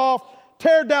 Gorbachev,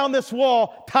 tear down this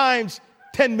wall times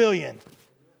 10 million.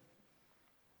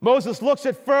 Moses looks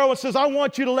at Pharaoh and says, I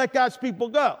want you to let God's people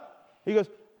go. He goes,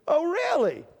 oh,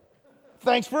 really?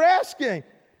 Thanks for asking.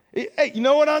 Hey, you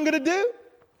know what I'm going to do?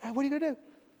 What are you going to do?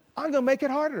 I'm going to make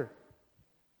it harder.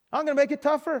 I'm going to make it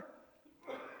tougher.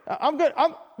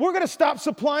 We're going to stop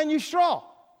supplying you straw.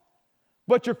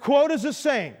 But your quota's the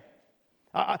same.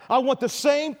 I want the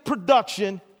same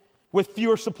production with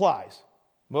fewer supplies.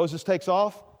 Moses takes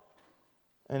off,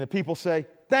 and the people say,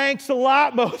 thanks a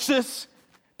lot, Moses.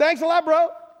 Thanks a lot, bro.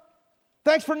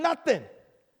 Thanks for nothing.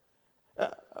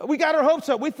 We got our hopes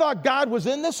up. We thought God was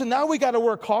in this, and now we got to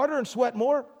work harder and sweat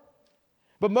more.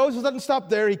 But Moses doesn't stop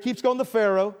there. He keeps going to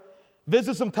Pharaoh,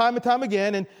 visits him time and time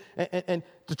again, and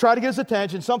to try to get his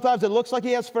attention. Sometimes it looks like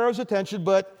he has Pharaoh's attention,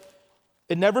 but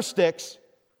it never sticks.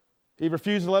 He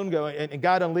refuses to let him go, and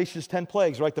God unleashes 10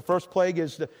 plagues, right? The first plague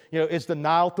is the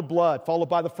Nile to blood, followed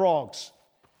by the frogs.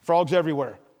 Frogs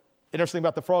everywhere. Interesting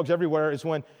about the frogs everywhere is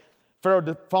when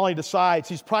Pharaoh finally decides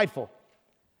he's prideful.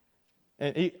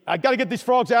 And I got to get these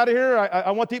frogs out of here. I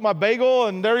want to eat my bagel,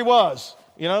 and there he was.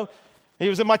 He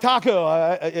was in my taco.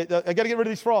 I got to get rid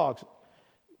of these frogs.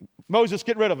 Moses,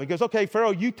 get rid of them. He goes, okay, Pharaoh,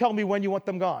 you tell me when you want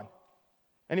them gone.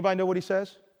 Anybody know what he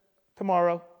says?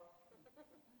 Tomorrow.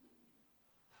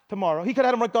 Tomorrow. He could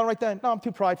have had them gone right then. No, I'm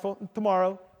too prideful.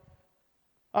 Tomorrow.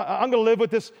 I'm going to live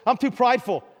with this. I'm too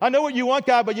prideful. I know what you want,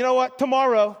 God, but you know what?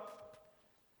 Tomorrow.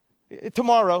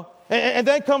 Tomorrow. And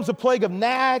then comes the plague of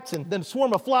gnats, and then a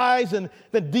swarm of flies, and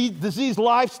then diseased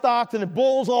livestock, and then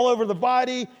bulls all over the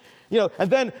body, and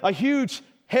then a huge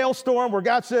hailstorm where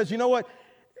God says, you know what,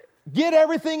 get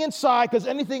everything inside, because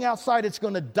anything outside, it's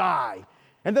going to die.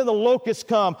 And then the locusts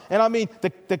come, and I mean,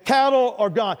 the cattle are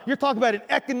gone. You're talking about an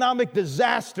economic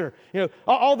disaster.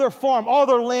 All their farm, all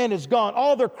their land is gone.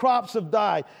 All their crops have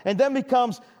died. And then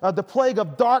becomes the plague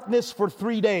of darkness for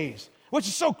 3 days, which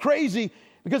is so crazy,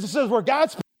 because it says where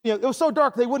God's it was so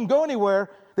dark they wouldn't go anywhere.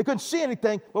 They couldn't see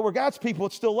anything, but where God's people,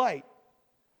 it's still light.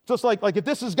 So it's like if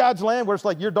this is God's land where it's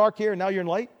like you're dark here and now you're in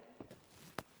light.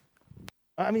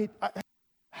 I mean,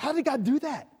 how did God do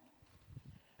that?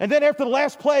 And then after the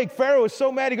last plague, Pharaoh is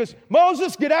so mad, he goes,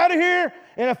 Moses, get out of here,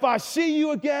 and if I see you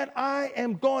again, I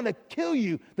am going to kill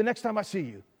you the next time I see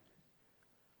you.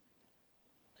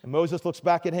 And Moses looks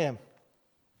back at him.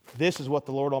 This is what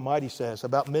the Lord Almighty says.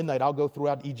 About midnight, I'll go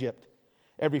throughout Egypt.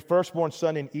 Every firstborn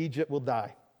son in Egypt will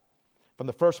die. From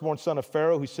the firstborn son of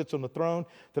Pharaoh who sits on the throne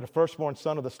to the firstborn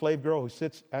son of the slave girl who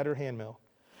sits at her handmill.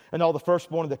 And all the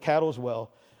firstborn of the cattle as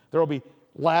well. There will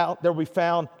be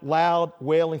found loud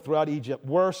wailing throughout Egypt,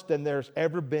 worse than there's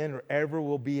ever been or ever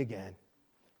will be again.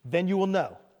 Then you will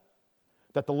know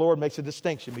that the Lord makes a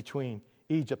distinction between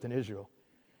Egypt and Israel.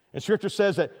 And Scripture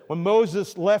says that when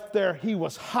Moses left there, he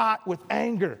was hot with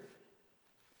anger.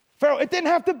 Pharaoh, it didn't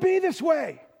have to be this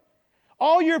way.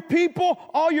 All your people,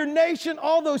 all your nation,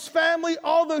 all those family,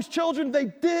 all those children, they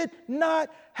did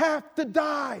not have to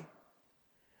die.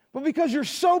 But because you're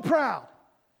so proud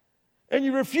and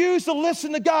you refuse to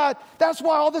listen to God, that's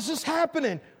why all this is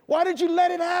happening. Why did you let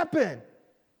it happen?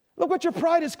 Look what your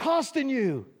pride is costing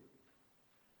you.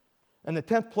 And the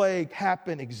 10th plague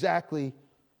happened exactly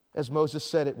as Moses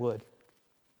said it would.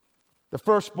 The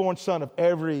firstborn son of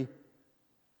every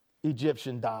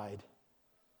Egyptian died.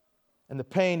 And the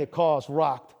pain it caused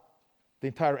rocked the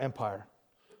entire empire.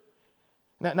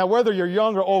 Now, whether you're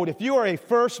young or old, if you are a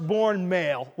firstborn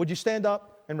male, would you stand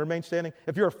up and remain standing?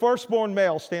 If you're a firstborn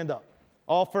male, stand up.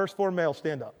 All firstborn males,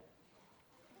 stand up.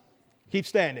 Keep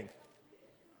standing.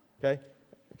 Okay?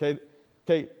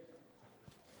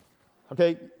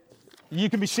 You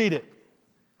can be seated.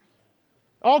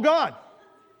 All gone.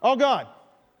 All gone.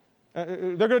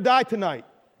 They're going to die tonight.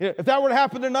 If that were to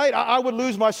happen tonight, I would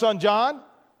lose my son John.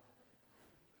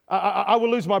 I would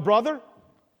lose my brother.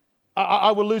 I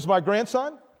would lose my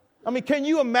grandson. I mean, can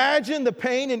you imagine the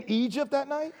pain in Egypt that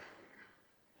night?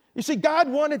 You see, God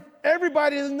wanted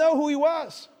everybody to know who He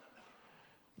was,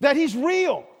 that He's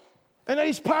real, and that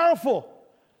He's powerful,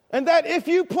 and that if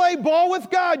you play ball with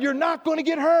God, you're not going to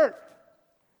get hurt.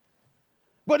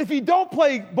 But if you don't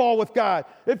play ball with God,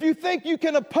 if you think you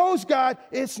can oppose God,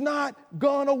 it's not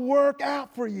going to work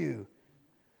out for you.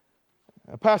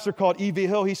 A pastor called E.V.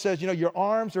 Hill, he says, your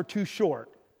arms are too short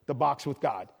to box with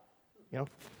God. I'm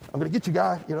going to get you,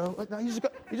 God. No, he's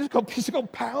just going to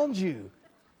pound you.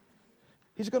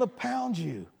 He's going to pound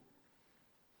you.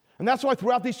 And that's why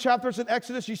throughout these chapters in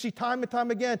Exodus, you see time and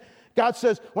time again, God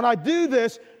says, when I do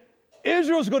this,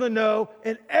 Israel's going to know,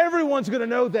 and everyone's going to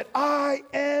know that I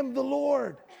am the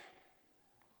Lord.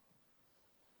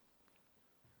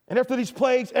 And after these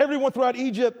plagues, everyone throughout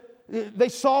Egypt, they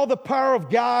saw the power of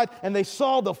God, and they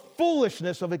saw the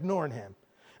foolishness of ignoring Him.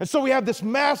 And so we have this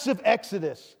massive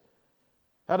exodus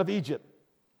out of Egypt.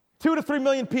 2 to 3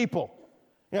 million people.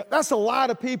 That's a lot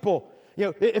of people.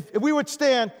 If we would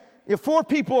stand 4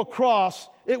 people across,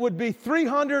 it would be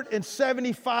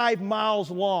 375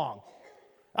 miles long.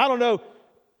 I don't know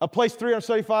a place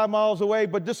 375 miles away,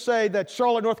 but just say that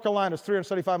Charlotte, North Carolina is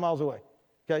 375 miles away.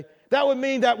 Okay? That would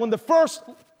mean that when the first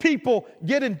people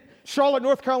get Charlotte,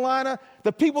 North Carolina,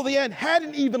 the people at the end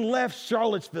hadn't even left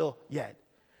Charlottesville yet.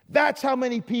 That's how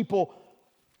many people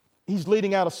he's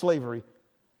leading out of slavery.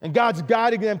 And God's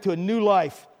guiding them to a new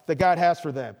life that God has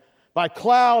for them. By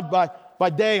cloud, by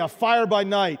day, on fire by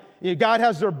night. God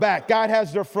has their back. God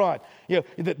has their front.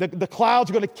 The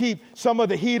cloud's going to keep some of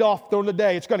the heat off during the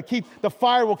day. The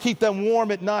fire will keep them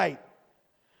warm at night.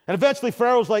 And eventually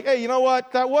Pharaoh's like, hey, you know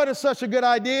what? That wasn't such a good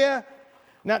idea.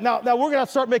 Now we're going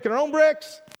to start making our own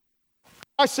bricks.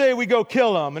 I say we go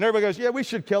kill them. And everybody goes, yeah, we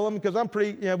should kill them because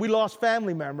we lost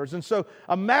family members. And so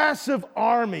a massive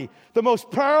army, the most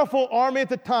powerful army at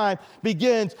the time,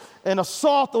 begins an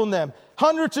assault on them.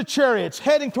 Hundreds of chariots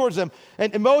heading towards them.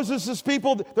 And Moses'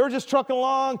 people, they're just trucking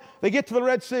along. They get to the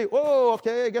Red Sea. Whoa,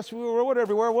 okay, I guess we were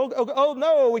everywhere. Oh,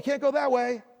 no, we can't go that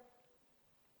way.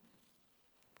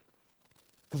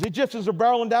 Because the Egyptians are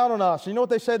barreling down on us. You know what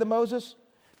they say to Moses?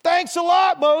 Thanks a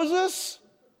lot, Moses.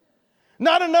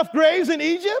 Not enough graves in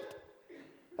Egypt?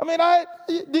 I mean,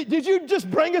 did you just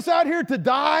bring us out here to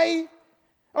die?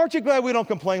 Aren't you glad we don't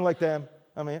complain like them?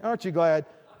 I mean, aren't you glad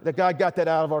that God got that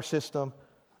out of our system?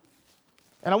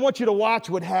 And I want you to watch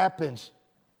what happens.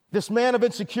 This man of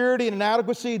insecurity and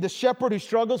inadequacy, the shepherd who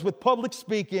struggles with public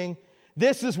speaking,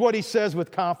 this is what he says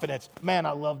with confidence. Man,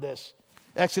 I love this.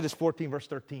 Exodus 14, verse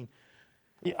 13.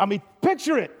 I mean,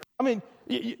 picture it. I mean,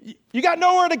 you got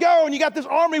nowhere to go and you got this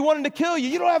army wanting to kill you.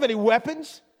 You don't have any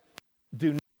weapons.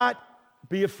 Do not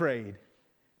be afraid.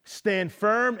 Stand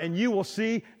firm and you will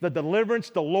see the deliverance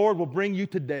the Lord will bring you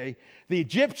today. The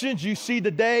Egyptians you see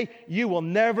today, you will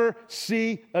never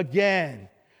see again.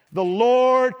 The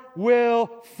Lord will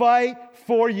fight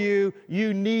for you.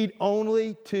 You need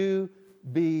only to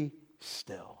be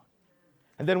still.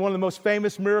 And then one of the most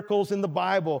famous miracles in the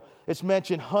Bible, it's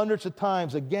mentioned hundreds of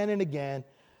times again and again.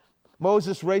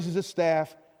 Moses raises his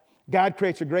staff. God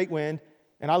creates a great wind.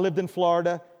 And I lived in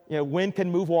Florida. Wind can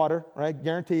move water, right?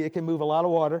 Guarantee it can move a lot of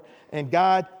water. And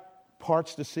God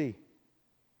parts the sea.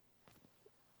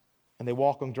 And they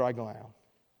walk on dry ground.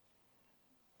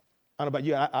 I don't know about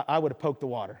you. I would have poked the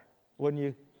water, wouldn't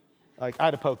you? Like,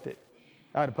 I'd have poked it.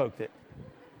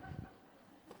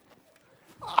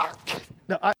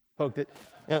 No, I poked it.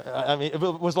 I mean, it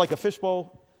was like a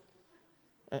fishbowl.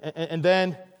 And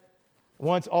then,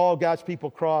 once all God's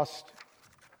people crossed,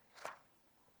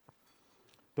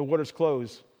 the waters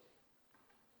close,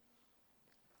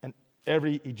 and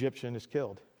every Egyptian is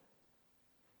killed.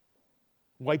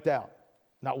 Wiped out.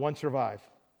 Not one survived.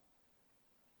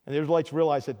 And the Israelites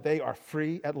realized that they are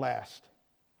free at last.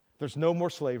 There's no more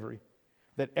slavery.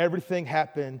 That everything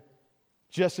happened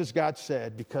just as God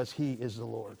said because He is the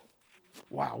Lord.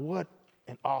 Wow, what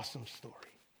an awesome story.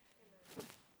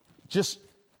 Just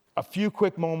a few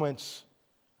quick moments.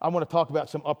 I want to talk about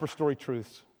some upper story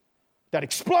truths that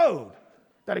explode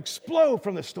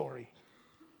from the story.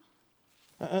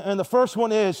 And the first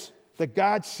one is that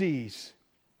God sees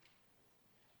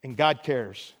and God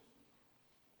cares.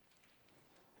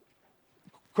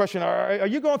 Question, are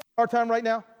you going through a hard time right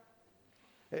now?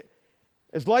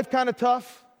 Is life kind of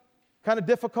tough, kind of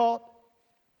difficult?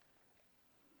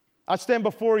 I stand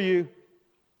before you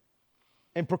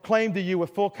and proclaim to you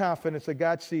with full confidence that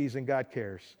God sees and God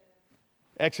cares.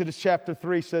 Exodus chapter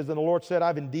 3 says, and the Lord said,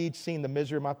 I've indeed seen the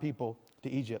misery of my people to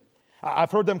Egypt. I've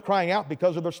heard them crying out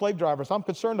because of their slave drivers. I'm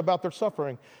concerned about their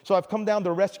suffering. So I've come down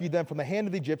to rescue them from the hand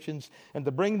of the Egyptians and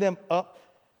to bring them up.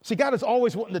 See, God is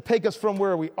always wanting to take us from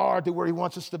where we are to where He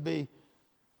wants us to be.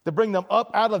 To bring them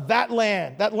up out of that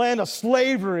land of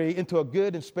slavery, into a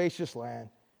good and spacious land.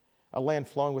 A land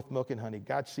flowing with milk and honey.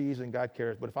 God sees and God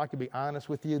cares. But if I could be honest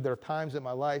with you, there are times in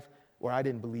my life where I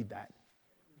didn't believe that.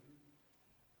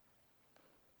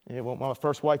 When my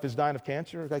first wife is dying of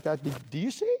cancer, like, God, do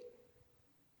you see?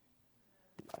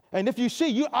 And if you see,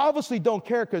 you obviously don't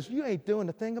care because you ain't doing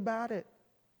a thing about it.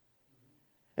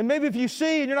 And maybe if you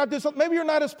see and you're not doing something, maybe you're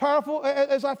not as powerful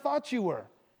as I thought you were.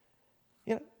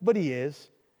 But He is.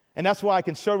 And that's why I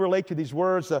can so relate to these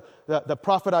words the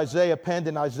prophet Isaiah penned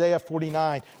in Isaiah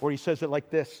 49, where he says it like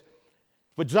this.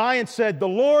 But Zion said, the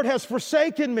Lord has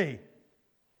forsaken me.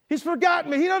 He's forgotten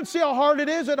me. He doesn't see how hard it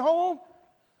is at home.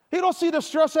 He don't see the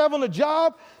stress I have on the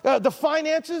job, the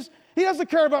finances. He doesn't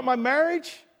care about my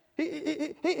marriage.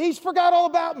 He's forgot all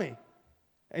about me.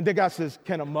 And then God says,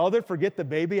 can a mother forget the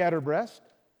baby at her breast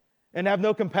and have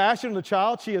no compassion on the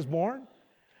child she has born?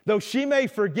 Though she may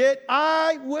forget,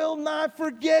 I will not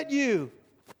forget you.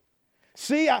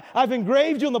 See, I've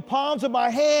engraved you on the palms of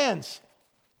my hands.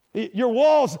 Your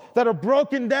walls that are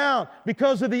broken down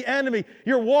because of the enemy.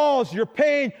 Your walls, your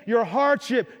pain, your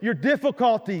hardship, your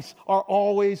difficulties are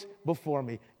always before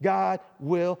me. God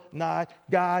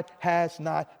has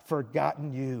not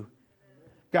forgotten you.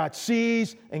 God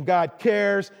sees and God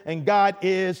cares and God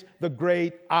is the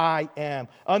great I am.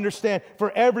 Understand,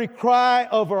 for every cry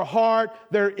of our heart,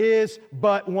 there is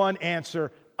but one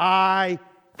answer. I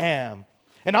am.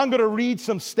 And I'm going to read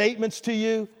some statements to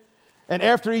you. And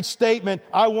after each statement,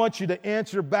 I want you to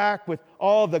answer back with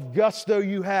all the gusto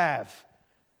you have.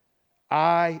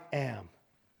 I am.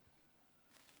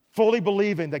 Fully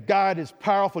believing that God is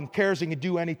powerful and cares and can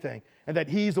do anything. And that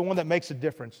He's the one that makes a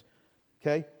difference.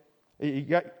 Okay?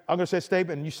 I'm going to say a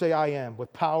statement and you say I am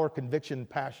with power, conviction, and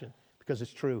passion because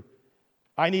it's true.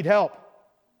 I need help.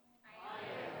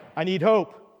 I need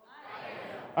hope.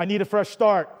 I need a fresh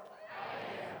start.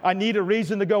 I need a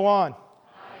reason to go on.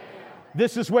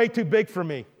 This is way too big for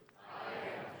me.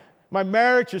 My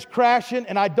marriage is crashing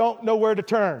and I don't know where to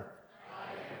turn.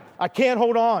 I can't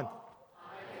hold on.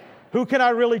 Who can I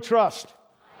really trust?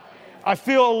 I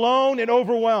feel alone and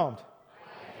overwhelmed.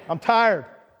 I'm tired.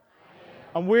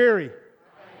 I'm weary.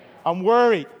 I'm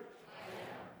worried.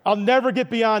 I'll never get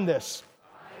beyond this.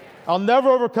 I'll never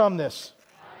overcome this.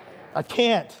 I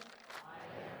can't.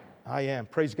 I am.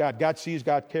 Praise God. God sees,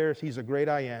 God cares. He's a great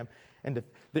I am. And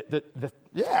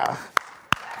yeah.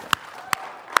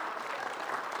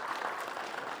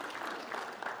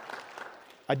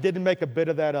 I didn't make a bit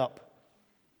of that up.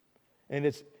 And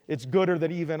it's gooder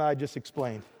than even I just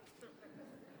explained.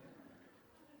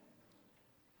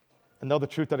 Another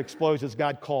truth that explodes is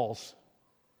God calls.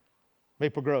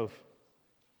 Maple Grove.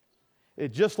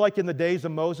 It's just like in the days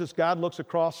of Moses, God looks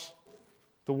across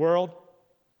the world.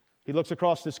 He looks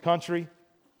across this country,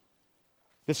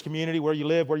 this community, where you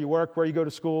live, where you work, where you go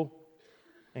to school.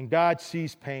 And God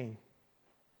sees pain.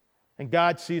 And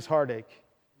God sees heartache.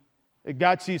 And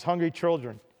God sees hungry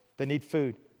children that need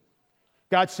food.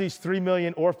 God sees 3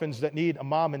 million orphans that need a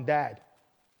mom and dad.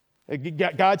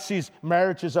 God sees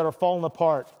marriages that are falling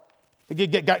apart.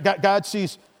 God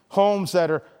sees homes that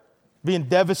are being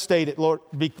devastated, Lord,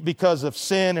 because of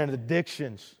sin and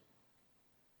addictions.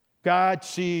 God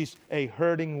sees a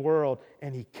hurting world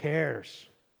and He cares.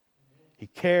 He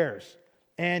cares.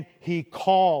 And He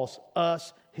calls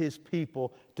us, His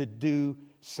people, to do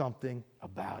something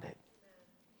about it.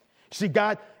 See,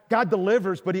 God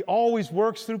delivers, but He always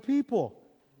works through people.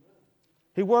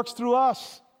 He works through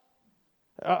us.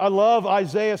 I love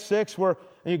Isaiah 6 where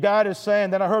God is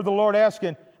saying, then I heard the Lord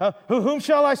asking, whom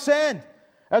shall I send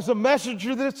as a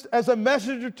messenger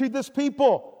to this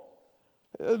people?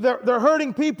 They're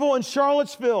hurting people in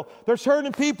Charlottesville. There's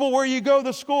hurting people where you go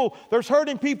to school. There's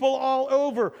hurting people all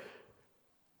over.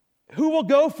 Who will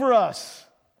go for us?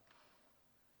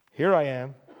 Here I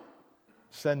am.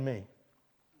 Send me.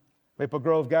 Maple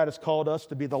Grove, God has called us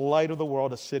to be the light of the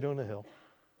world, a city on a hill.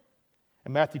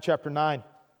 In Matthew chapter 9,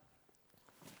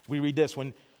 we read this.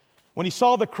 When He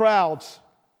saw the crowds,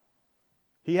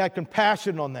 He had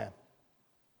compassion on them.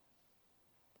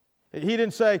 He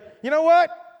didn't say, you know what?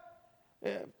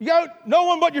 You got no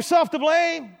one but yourself to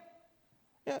blame.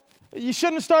 You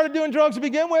shouldn't have started doing drugs to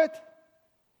begin with.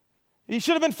 You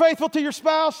should have been faithful to your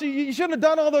spouse. You shouldn't have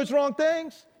done all those wrong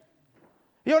things.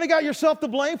 You only got yourself to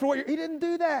blame for what He didn't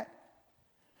do that.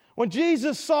 When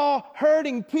Jesus saw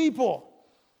hurting people,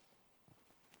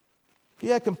 He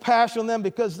had compassion on them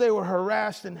because they were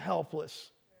harassed and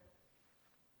helpless,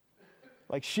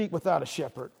 like sheep without a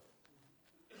shepherd.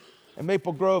 In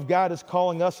Maple Grove, God is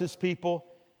calling us, His people,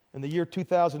 in the year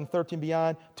 2013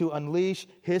 beyond, to unleash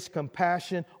His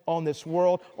compassion on this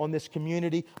world, on this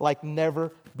community, like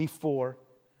never before.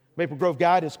 Maple Grove,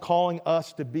 God is calling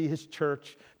us to be His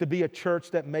church, to be a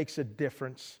church that makes a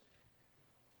difference.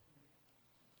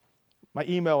 My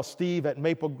email is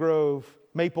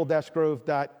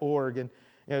steve@maple-grove.org. And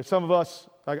some of us,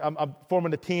 I'm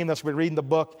forming a team that's been reading the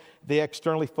book, The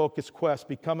Externally Focused Quest,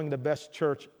 Becoming the Best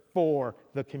Church for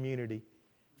the Community.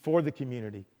 For the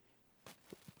community.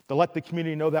 To let the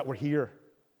community know that we're here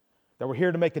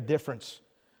to make a difference,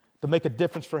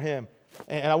 for Him.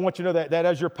 And I want you to know that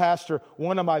as your pastor,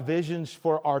 one of my visions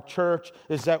for our church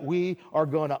is that we are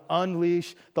going to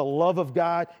unleash the love of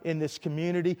God in this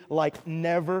community like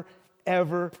never,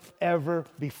 ever, ever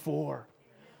before.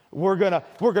 We're going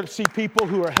to see people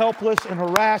who are helpless and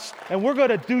harassed, and we're going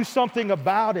to do something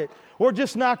about it. We're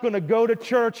just not going to go to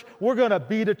church. We're going to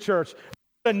be the church.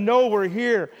 We're going to know we're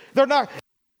here. They're not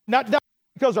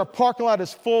because our parking lot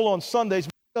is full on Sundays,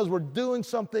 but because we're doing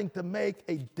something to make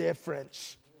a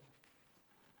difference.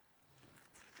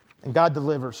 And God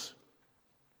delivers.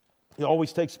 He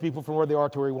always takes people from where they are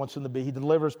to where He wants them to be. He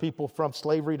delivers people from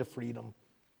slavery to freedom.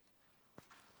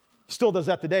 He still does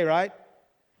that today, right?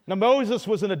 Now, Moses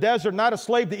was in the desert, not a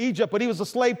slave to Egypt, but he was a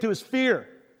slave to his fear.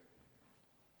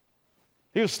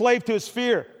 He was a slave to his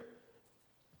fear.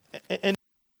 And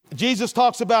Jesus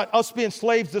talks about us being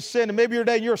slaves to sin, and maybe you're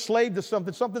today and you're a slave to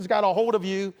something. Something's got a hold of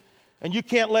you, and you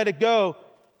can't let it go.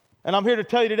 And I'm here to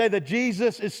tell you today that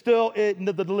Jesus is still in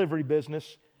the delivery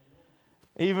business.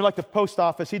 Even like the post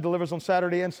office, he delivers on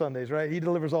Saturday and Sundays, right? He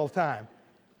delivers all the time.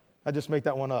 I just make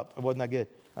that one up. It wasn't that good.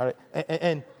 All right.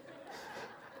 And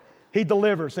he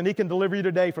delivers, and he can deliver you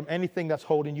today from anything that's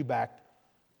holding you back.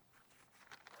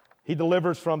 He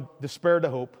delivers from despair to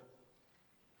hope.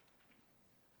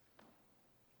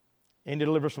 And he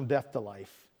delivers from death to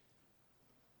life.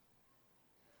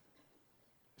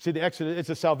 See, the Exodus, it's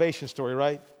a salvation story,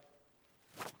 right?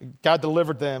 God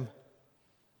delivered them.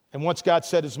 And once God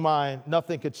set his mind,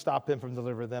 nothing could stop him from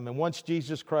delivering them. And once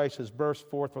Jesus Christ has burst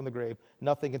forth from the grave,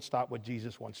 nothing can stop what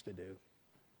Jesus wants to do.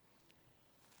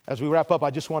 As we wrap up, I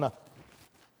just want to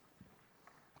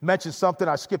mention something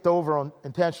I skipped over on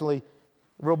intentionally,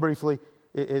 real briefly,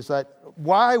 is that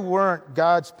why weren't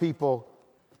God's people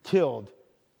killed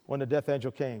when the death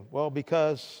angel came? Well,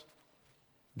 because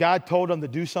God told them to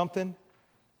do something,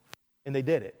 and they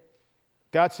did it.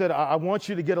 God said, I want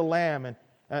you to get a lamb, and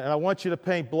I want you to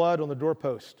paint blood on the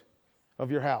doorpost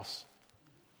of your house.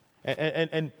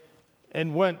 And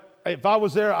when, if I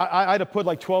was there, I'd have put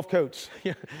like 12 coats.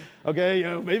 Okay,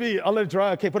 maybe I'll let it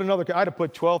dry. Okay, put another coat. I'd have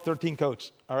put 12, 13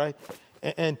 coats, all right?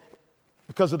 And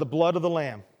because of the blood of the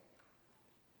lamb,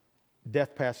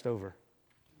 death passed over.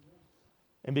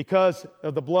 And because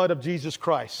of the blood of Jesus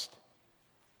Christ,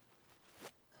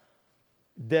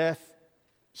 death,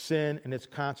 sin, and its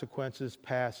consequences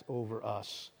pass over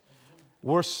us.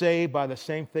 We're saved by the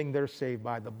same thing they're saved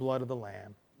by, the blood of the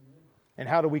Lamb. And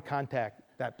how do we contact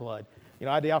that blood? You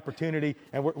know, I had the opportunity,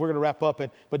 and we're going to wrap up,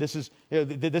 but this is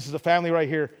a family right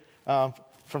here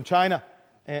from China,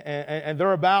 and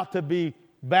they're about to be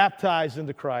baptized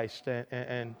into Christ.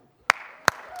 And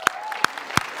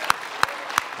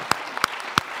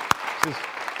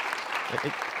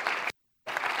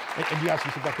you guys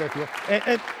can sit back there if you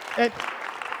want. And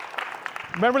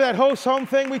remember that host home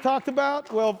thing we talked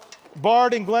about? Well,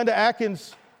 Bard and Glenda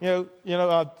Atkins,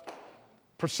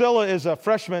 Priscilla is a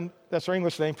freshman. That's her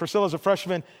English name. Priscilla is a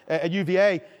freshman at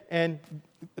UVA, and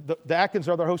the Atkins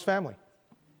are their host family.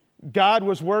 God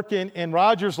was working in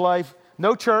Roger's life.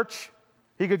 No church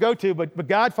he could go to, but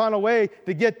God found a way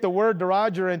to get the word to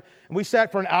Roger, and we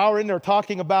sat for an hour in there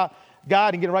talking about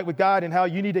God and getting right with God and how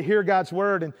you need to hear God's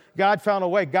word, and God found a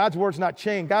way. God's word's not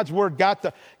chained. God's word got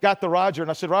the Roger,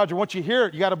 and I said, Roger, once you hear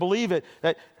it, you got to believe it,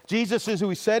 that Jesus is who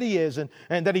he said he is, and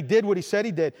that he did what he said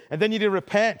he did. And then you need to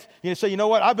repent. You say, you know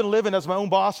what? I've been living as my own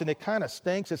boss, and it kind of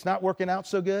stinks. It's not working out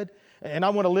so good. And I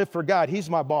want to live for God. He's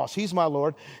my boss. He's my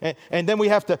Lord. And then we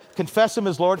have to confess him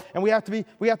as Lord, and we have to be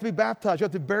baptized. We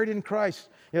have to be buried in Christ.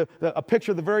 A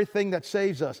picture of the very thing that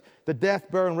saves us, the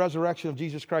death, burial, and resurrection of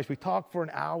Jesus Christ. We talked for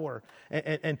an hour,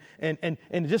 and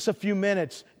in just a few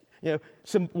minutes,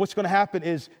 what's going to happen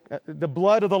is the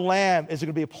blood of the Lamb is going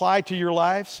to be applied to your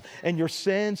lives, and your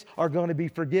sins are going to be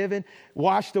forgiven,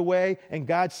 washed away, and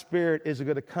God's Spirit is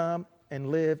going to come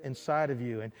and live inside of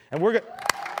you. And we're going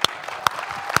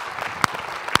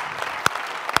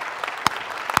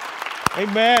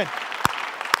Amen.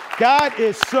 God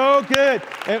is so good.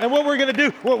 And what we're going to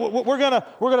do, we're going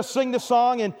to sing this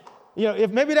song, and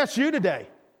if maybe that's you today.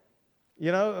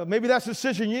 Maybe that's the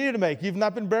decision you need to make. You've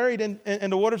not been buried in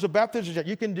the waters of baptism yet.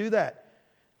 You can do that.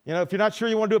 If you're not sure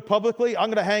you want to do it publicly, I'm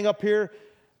going to hang up here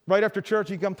right after church.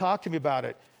 You can come talk to me about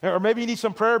it. Or maybe you need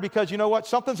some prayer because you know what?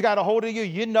 Something's got a hold of you.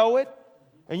 You know it.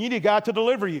 And you need God to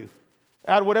deliver you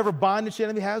out of whatever bondage the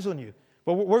enemy has on you.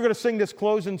 But we're going to sing this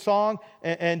closing song.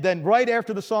 And then right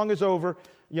after the song is over,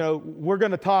 we're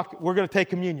going to talk. We're going to take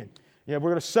communion. We're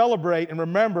going to celebrate and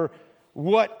remember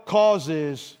what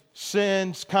causes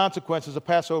sin's consequences to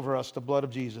pass over us, the blood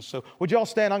of Jesus. So would you all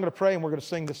stand? I'm going to pray, and we're going to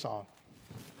sing this song.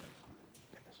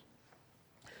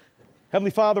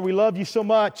 Heavenly Father, we love you so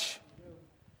much.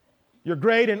 You're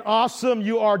great and awesome.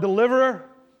 You are deliverer.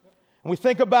 And we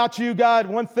think about you, God.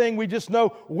 One thing we just know,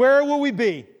 where will we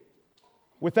be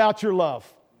without your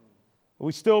love? Will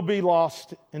we still be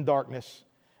lost in darkness?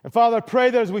 And Father, I pray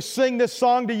that as we sing this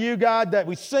song to you, God, that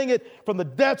we sing it from the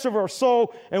depths of our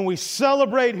soul and we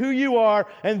celebrate who you are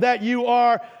and that you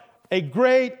are a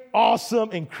great,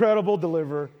 awesome, incredible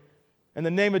deliverer. In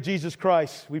the name of Jesus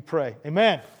Christ, we pray.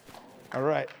 Amen. All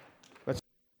right.